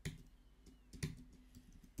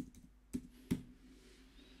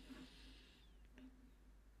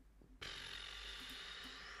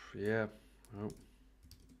 Yeah. Oh.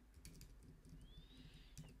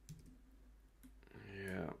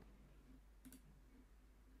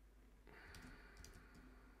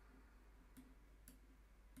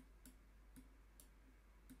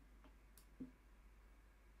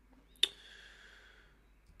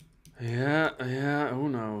 Yeah. Yeah, who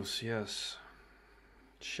knows? Yes.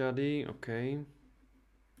 Shadi, okay.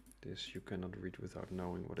 This you cannot read without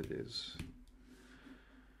knowing what it is.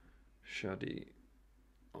 Shadi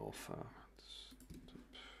alpha.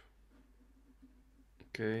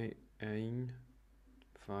 Okay, ein.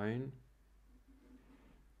 Fine.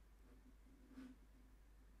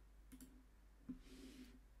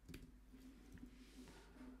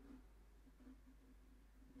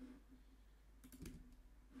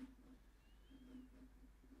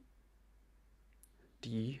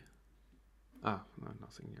 D. Ah, no,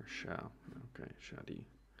 nothing here. Sha. Okay, Shadi.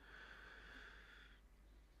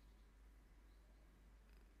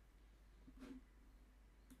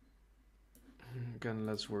 Again,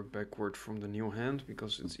 let's work backward from the new hand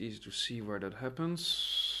because it's easy to see where that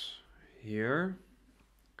happens. Here.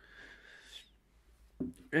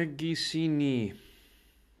 Egisini.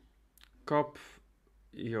 Kop.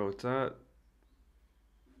 Iota.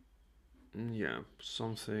 Yeah,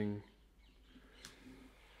 something.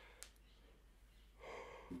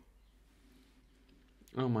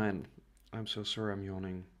 Oh man, I'm so sorry I'm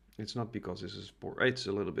yawning. It's not because this is boring. It's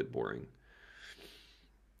a little bit boring.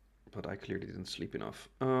 But I clearly didn't sleep enough.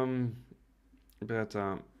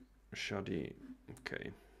 Beta, Shadi,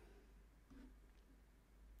 okay.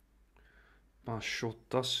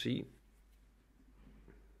 Pashotasi.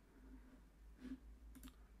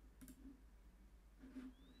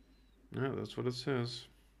 Yeah, that's what it says.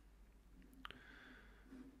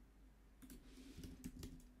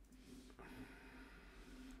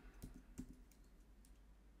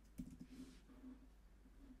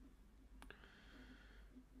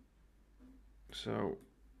 So,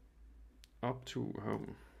 up to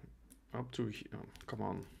come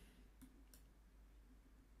on.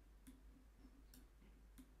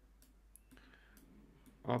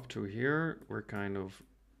 up to here, we're kind of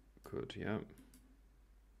good, yeah.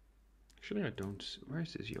 Actually, I don't. Where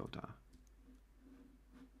is this iota?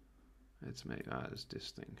 It's made. It's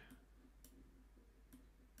this thing.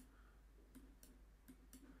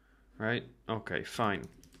 Right? Okay, fine.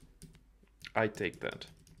 I take that.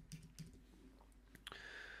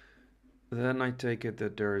 Then I take it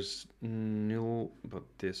that there's nil, but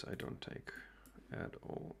this I don't take at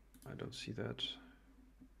all. I don't see that.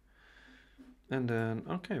 And then,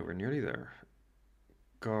 okay, we're nearly there.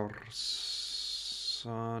 Garsani.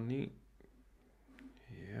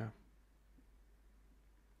 Yeah.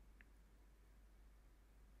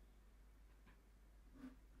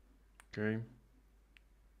 Okay.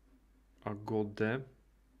 Agode.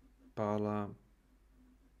 Pala.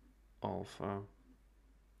 Alpha.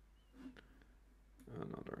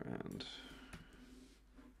 Another end.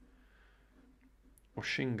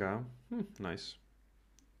 Oshinga. Nice.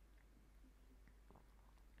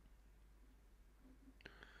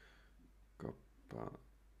 Kappa.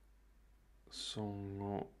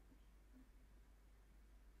 Songo.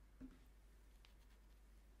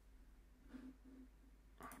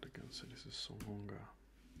 They can say this is Songonga.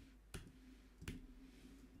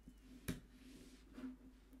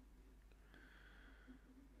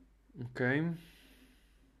 Okay.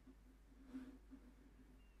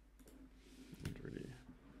 Not really.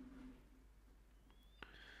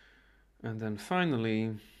 And then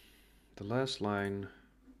finally, the last line.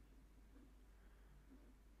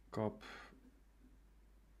 Cop.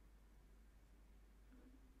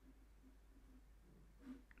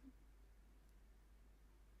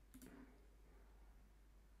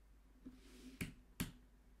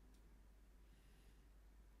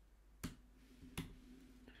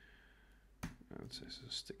 It says a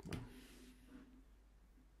stigma.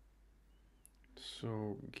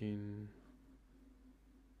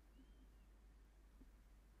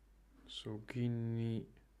 Sogini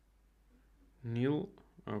Nil.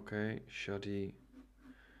 Okay, Shadi.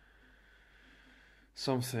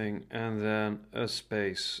 Something, and then a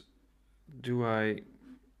space. Do I,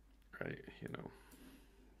 you know,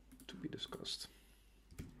 to be discussed.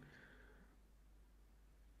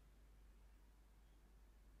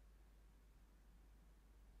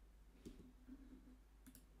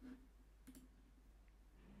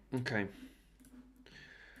 Okay,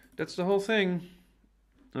 that's the whole thing.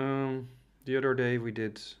 The other day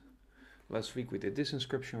last week we did this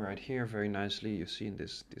inscription right here, very nicely. You see in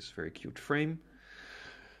this very cute frame.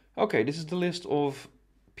 Okay, this is the list of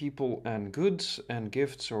people and goods and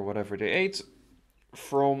gifts or whatever they ate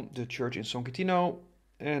from the church in Sonqi Tino.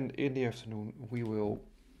 And in the afternoon we will,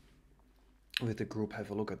 with the group,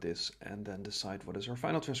 have a look at this and then decide what is our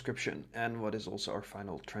final transcription and what is also our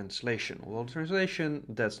final translation. Well, translation,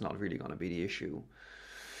 that's not really going to be the issue.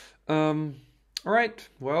 All right,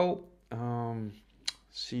 well,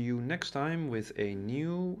 see you next time with a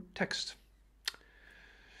new text.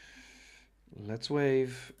 Let's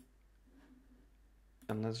wave.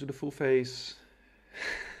 And let's do the full face.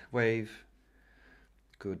 Wave.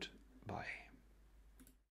 Goodbye.